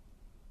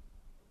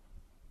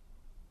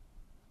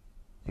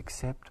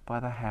 except by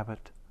the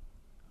habit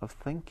of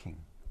thinking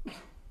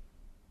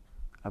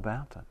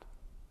about it.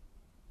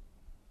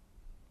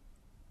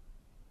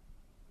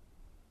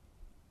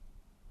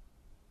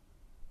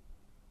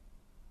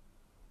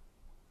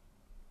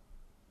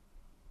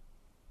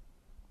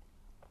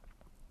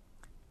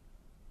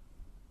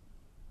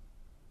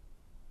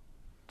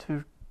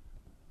 To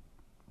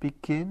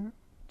begin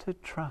to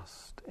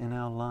trust in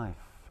our life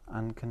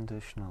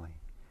unconditionally,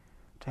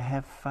 to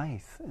have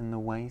faith in the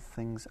way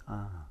things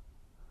are,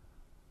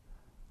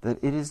 that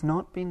it has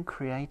not been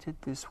created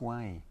this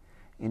way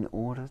in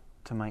order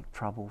to make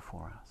trouble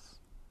for us,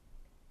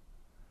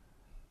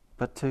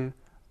 but to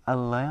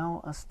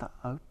allow us to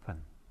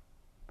open,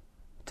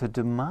 to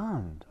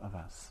demand of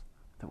us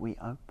that we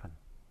open.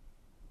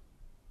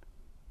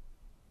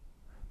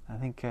 I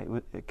think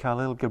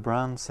Khalil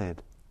Gibran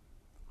said,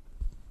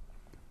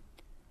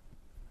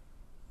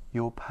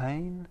 "Your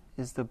pain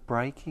is the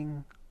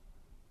breaking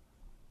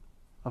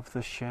of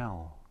the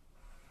shell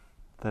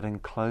that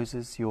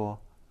encloses your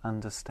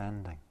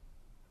understanding.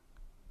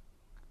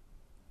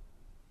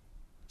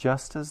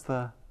 Just as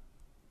the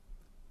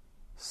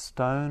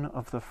stone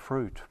of the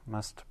fruit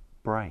must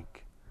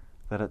break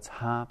that its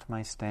heart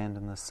may stand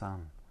in the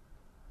sun,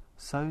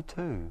 so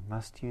too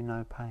must you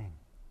know pain.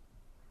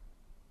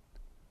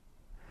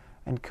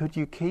 And could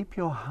you keep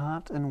your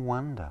heart in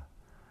wonder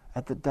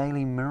at the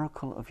daily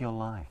miracle of your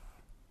life,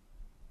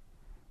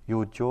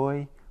 your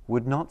joy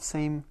would not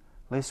seem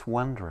less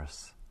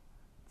wondrous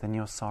than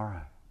your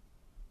sorrow.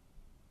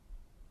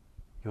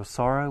 Your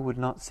sorrow would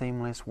not seem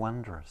less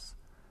wondrous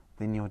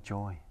than your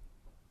joy.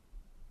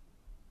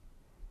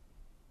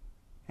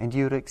 And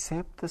you would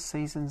accept the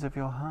seasons of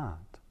your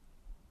heart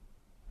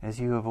as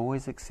you have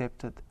always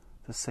accepted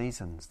the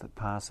seasons that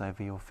pass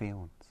over your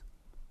fields.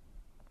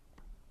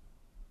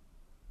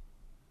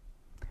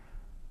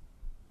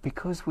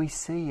 Because we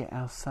see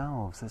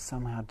ourselves as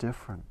somehow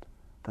different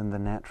than the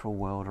natural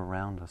world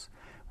around us,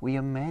 we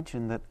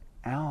imagine that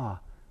our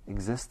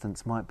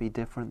existence might be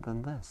different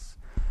than this.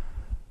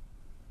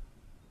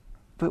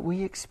 But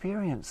we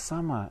experience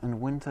summer and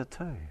winter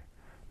too,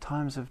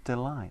 times of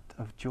delight,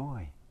 of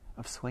joy,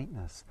 of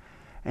sweetness,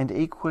 and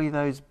equally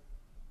those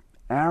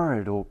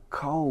arid or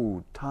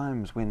cold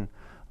times when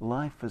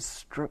life is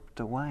stripped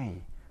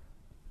away,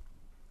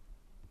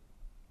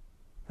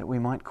 that we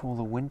might call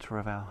the winter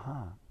of our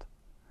heart.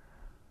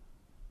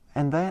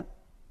 And that,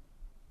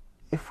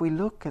 if we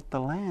look at the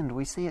land,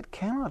 we see it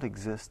cannot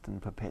exist in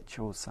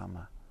perpetual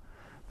summer.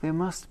 There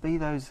must be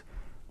those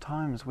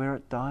times where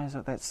it dies,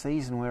 at that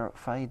season where it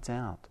fades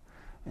out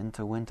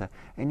into winter.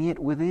 And yet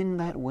within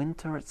that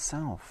winter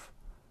itself,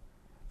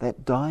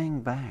 that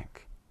dying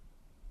back,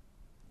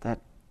 that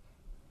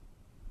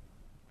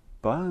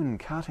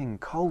bone-cutting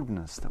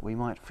coldness that we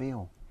might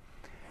feel,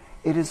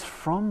 it is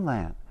from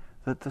that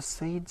that the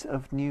seeds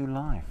of new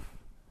life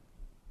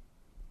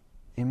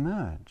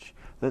emerge,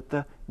 that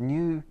the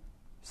new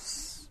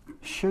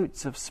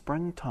shoots of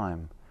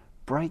springtime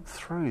break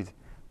through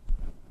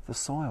the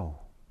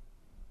soil,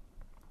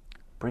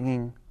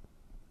 bringing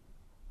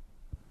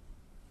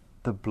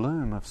the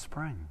bloom of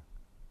spring.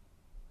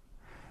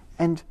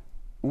 And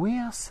we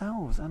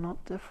ourselves are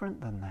not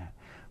different than that.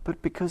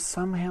 But because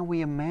somehow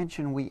we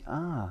imagine we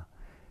are,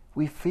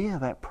 we fear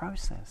that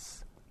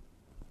process.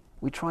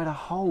 We try to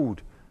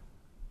hold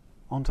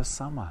onto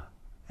summer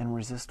and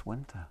resist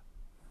winter.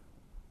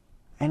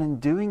 And in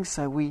doing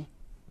so, we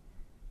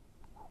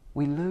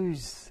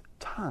lose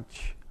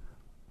touch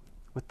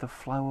with the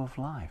flow of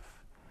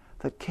life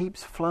that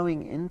keeps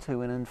flowing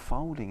into and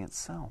unfolding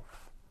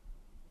itself,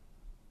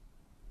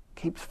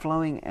 keeps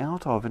flowing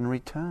out of and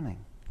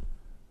returning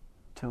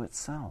to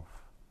itself.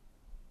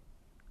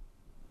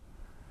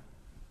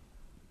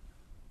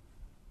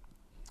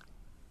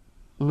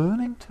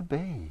 Learning to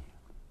be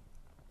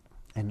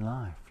in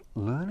life,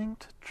 learning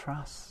to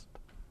trust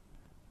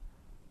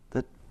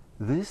that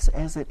this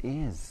as it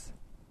is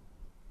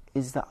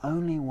the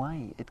only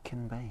way it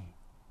can be.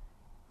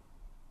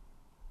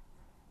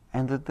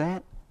 And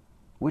that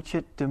which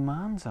it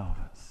demands of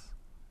us,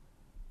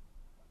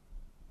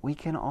 we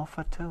can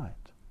offer to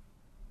it.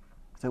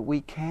 That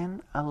we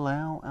can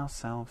allow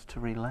ourselves to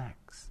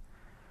relax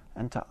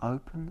and to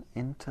open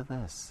into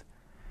this,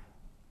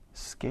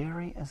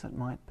 scary as it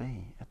might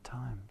be at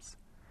times,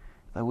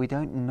 though we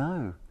don't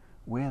know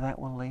where that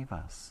will leave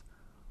us.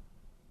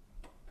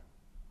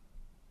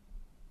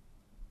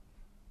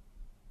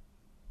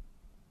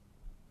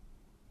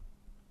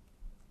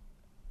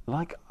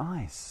 Like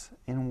ice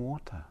in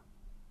water,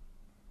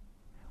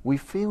 we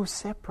feel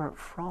separate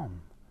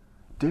from,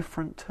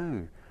 different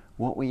to,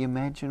 what we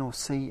imagine or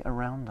see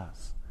around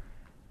us.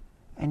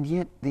 And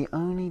yet the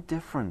only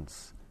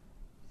difference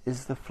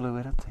is the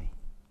fluidity,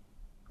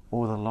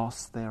 or the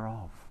loss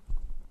thereof.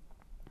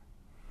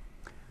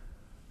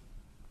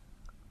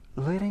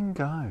 Letting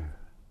go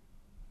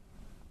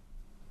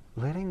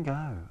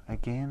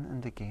again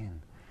and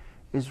again,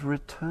 is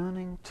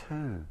returning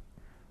to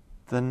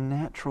the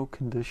natural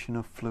condition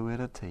of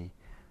fluidity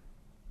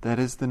that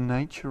is the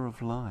nature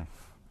of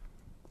life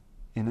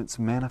in its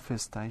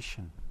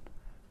manifestation,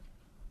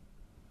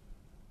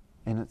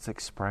 in its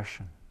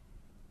expression.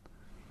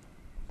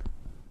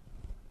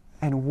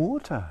 And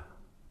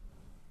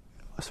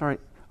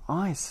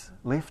ice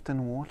left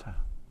in water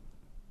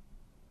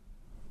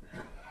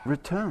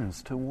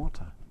returns to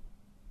water.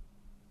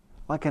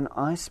 Like an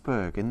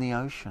iceberg in the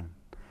ocean,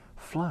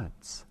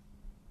 floats.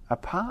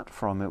 Apart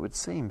from it would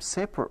seem,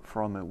 separate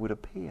from it would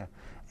appear,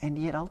 and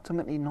yet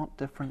ultimately not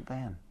different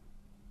than.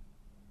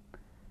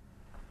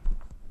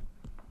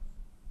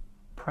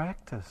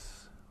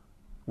 Practice.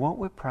 What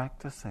we're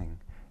practicing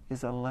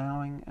is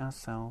allowing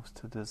ourselves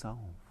to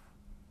dissolve.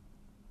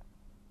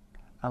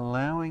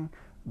 Allowing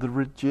the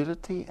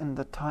rigidity and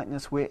the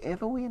tightness,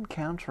 wherever we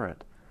encounter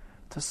it,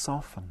 to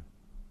soften,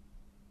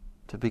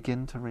 to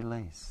begin to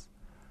release,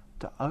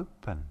 to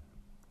open.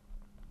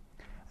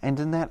 And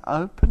in that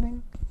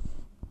opening,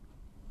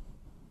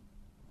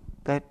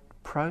 that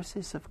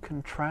process of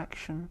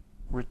contraction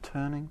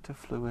returning to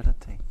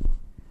fluidity,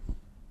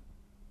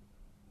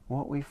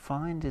 what we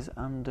find is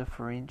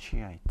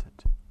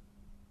undifferentiated.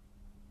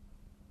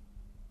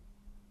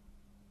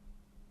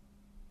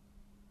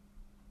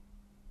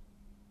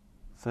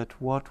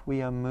 That what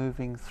we are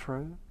moving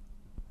through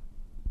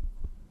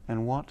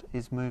and what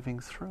is moving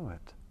through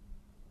it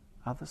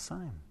are the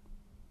same.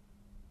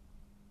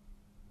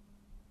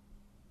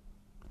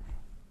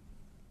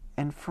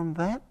 And from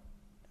that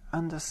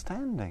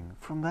understanding,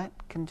 from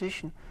that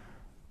condition,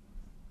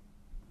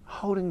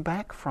 holding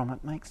back from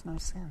it makes no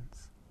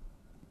sense.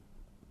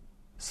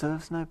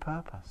 Serves no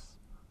purpose.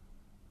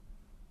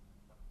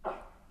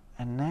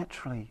 And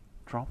naturally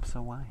drops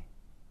away.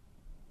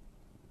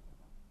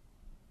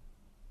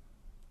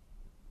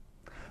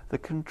 The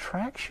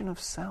contraction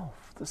of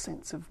self, the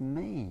sense of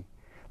me,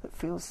 that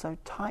feels so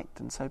tight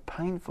and so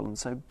painful and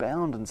so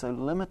bound and so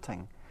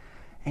limiting,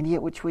 and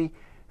yet which we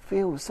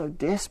feel so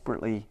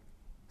desperately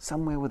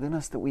somewhere within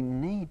us that we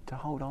need to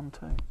hold on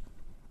to.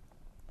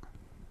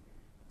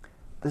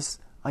 This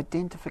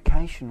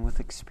identification with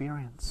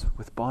experience,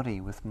 with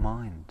body, with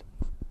mind.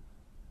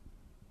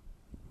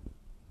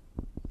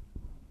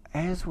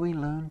 As we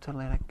learn to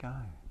let it go,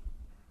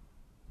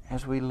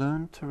 as we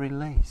learn to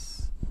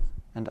release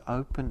and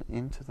open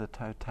into the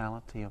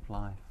totality of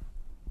life,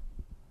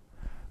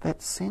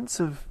 that sense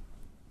of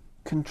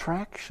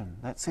contraction,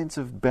 that sense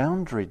of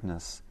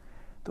boundariedness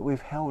that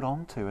we've held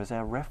on to as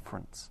our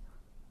reference,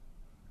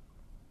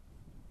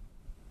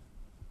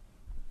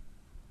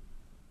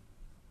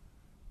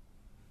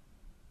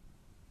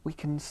 we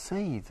can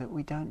see that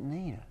we don't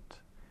need it,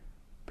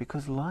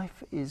 because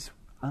life is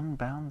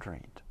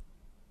unboundaried.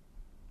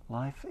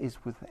 Life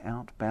is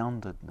without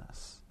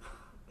boundedness.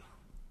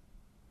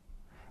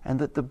 And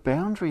that the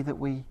boundary that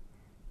we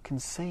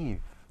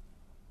conceive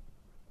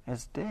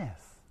as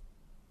death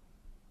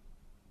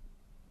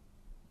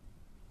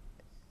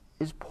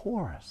is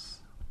porous,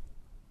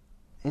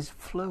 is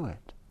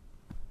fluid,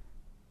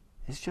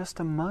 is just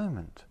a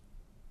moment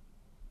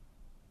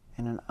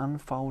in an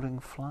unfolding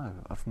flow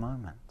of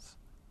moments.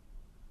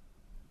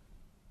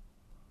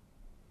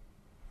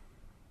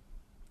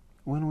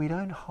 When we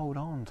don't hold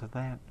on to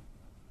that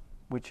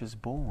which is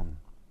born,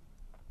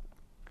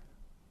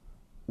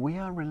 we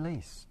are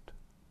released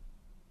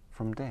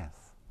from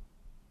death.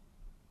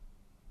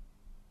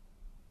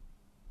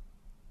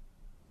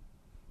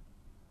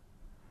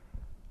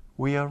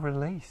 We are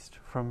released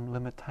from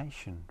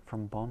limitation,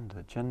 from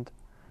bondage, and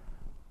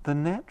the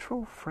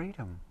natural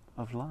freedom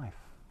of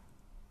life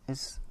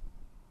is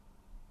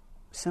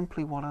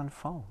simply what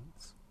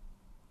unfolds.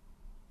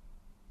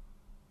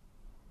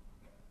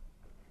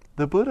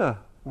 The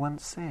Buddha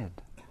once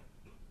said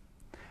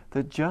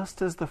that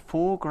just as the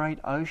four great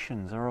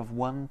oceans are of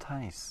one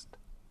taste,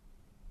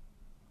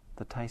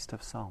 the taste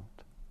of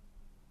salt,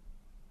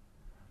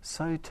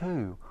 so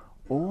too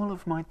all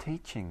of my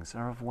teachings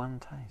are of one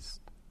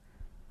taste,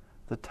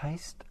 the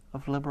taste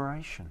of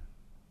liberation,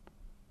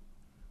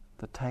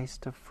 the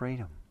taste of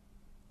freedom.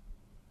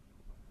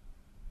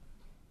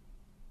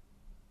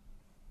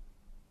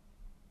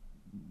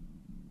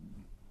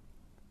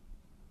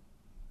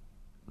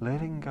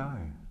 Letting go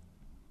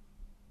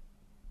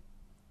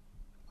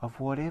of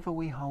whatever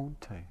we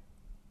hold to.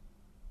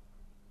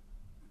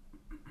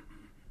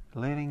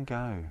 Letting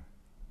go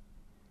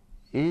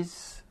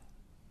is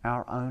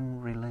our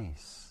own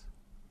release.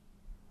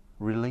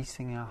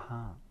 Releasing our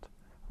heart,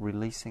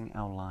 releasing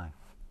our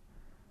life,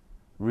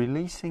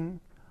 releasing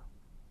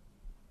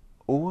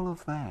all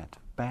of that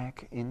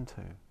back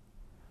into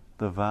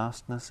the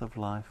vastness of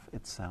life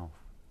itself.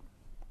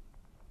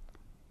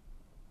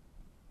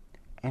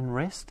 And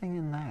resting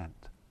in that.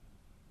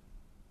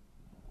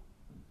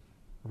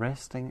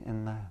 Resting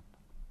in that.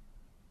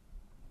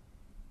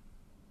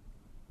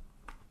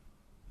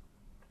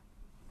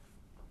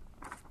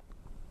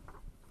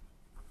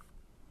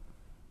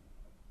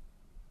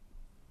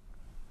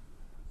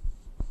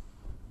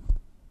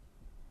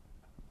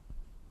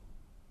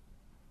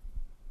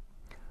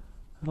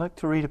 I'd like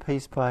to read a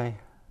piece by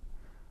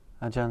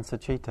Ajahn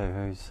Sucitto,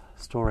 whose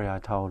story I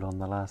told in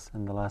the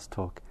last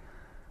talk.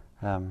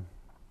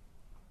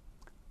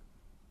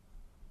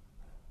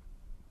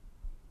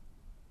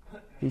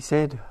 He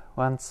said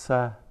once,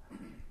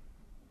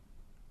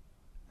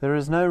 There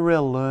is no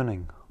real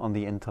learning on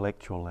the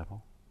intellectual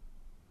level.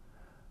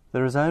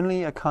 There is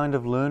only a kind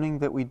of learning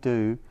that we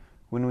do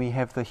when we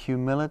have the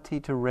humility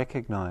to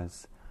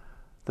recognize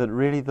that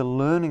really the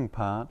learning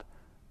part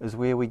is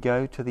where we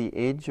go to the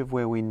edge of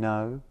where we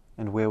know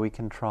and where we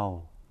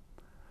control.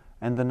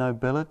 And the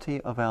nobility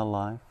of our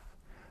life,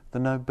 the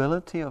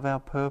nobility of our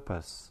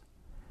purpose,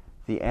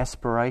 the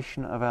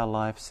aspiration of our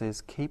life says,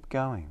 keep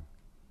going,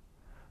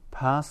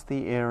 past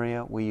the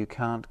area where you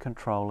can't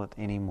control it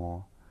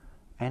anymore,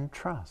 and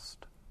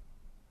trust.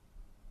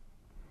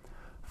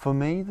 For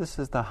me, this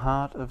is the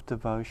heart of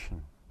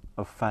devotion,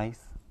 of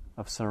faith,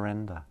 of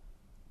surrender.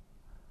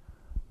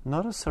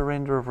 Not a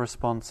surrender of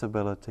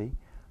responsibility,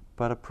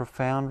 but a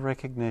profound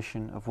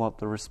recognition of what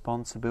the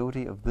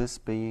responsibility of this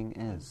being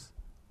is.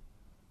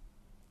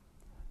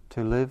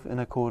 To live in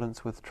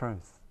accordance with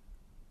truth,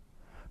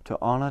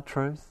 to honour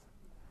truth,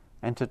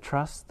 and to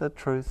trust the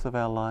truth of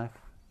our life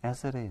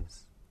as it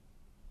is.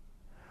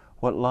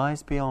 What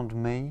lies beyond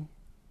me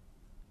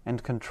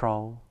and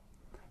control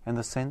and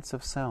the sense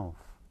of self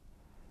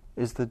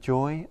is the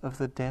joy of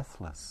the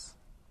deathless,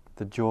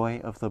 the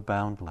joy of the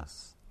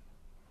boundless,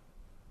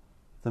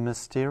 the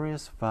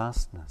mysterious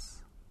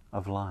vastness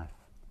of life.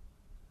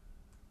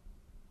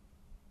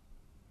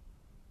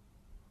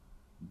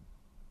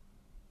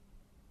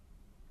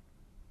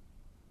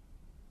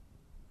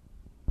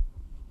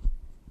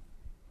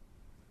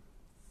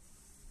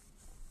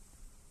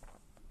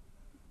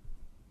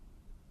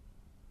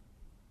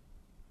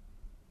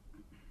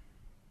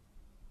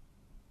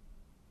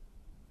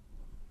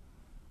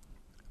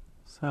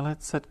 So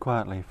let's sit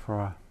quietly for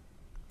a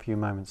few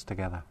moments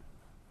together.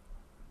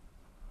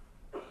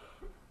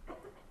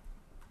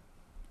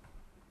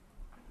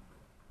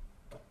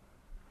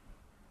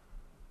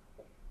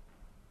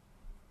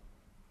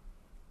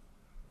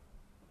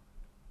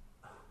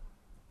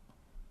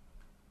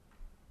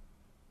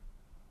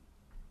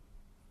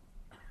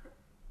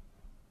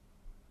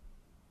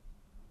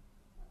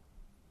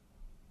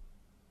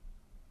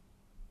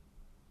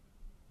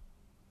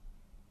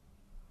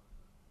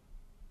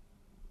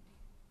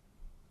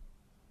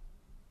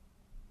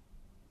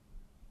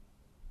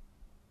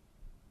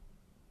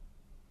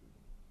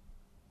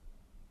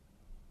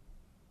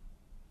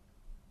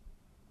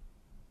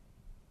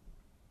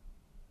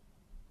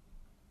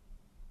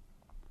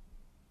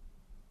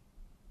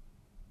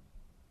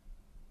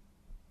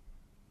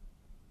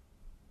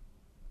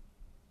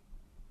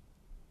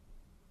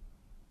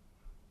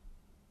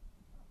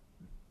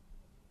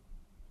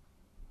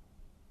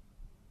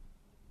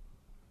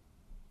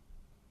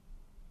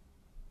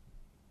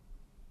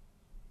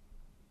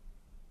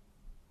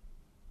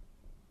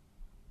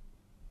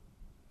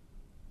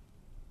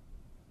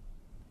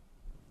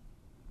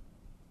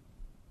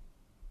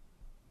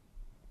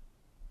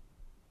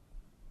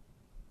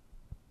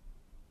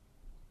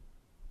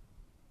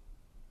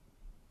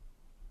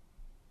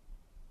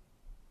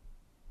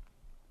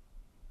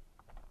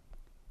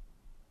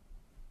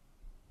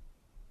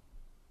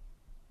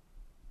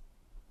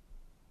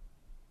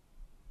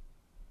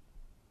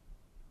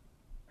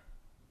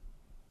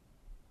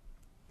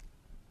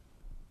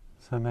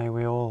 So may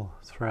we all,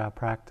 through our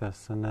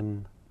practice and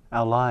in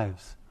our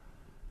lives,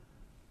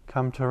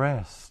 come to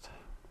rest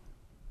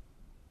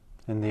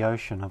in the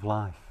ocean of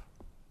life.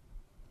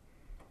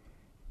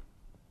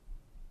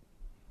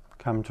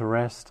 Come to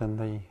rest in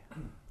the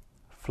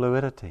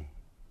fluidity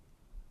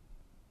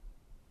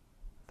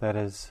that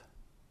is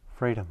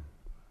freedom.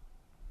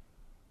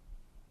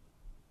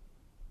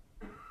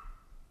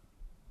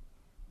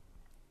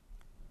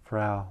 For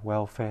our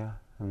welfare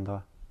and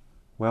the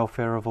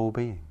welfare of all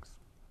beings.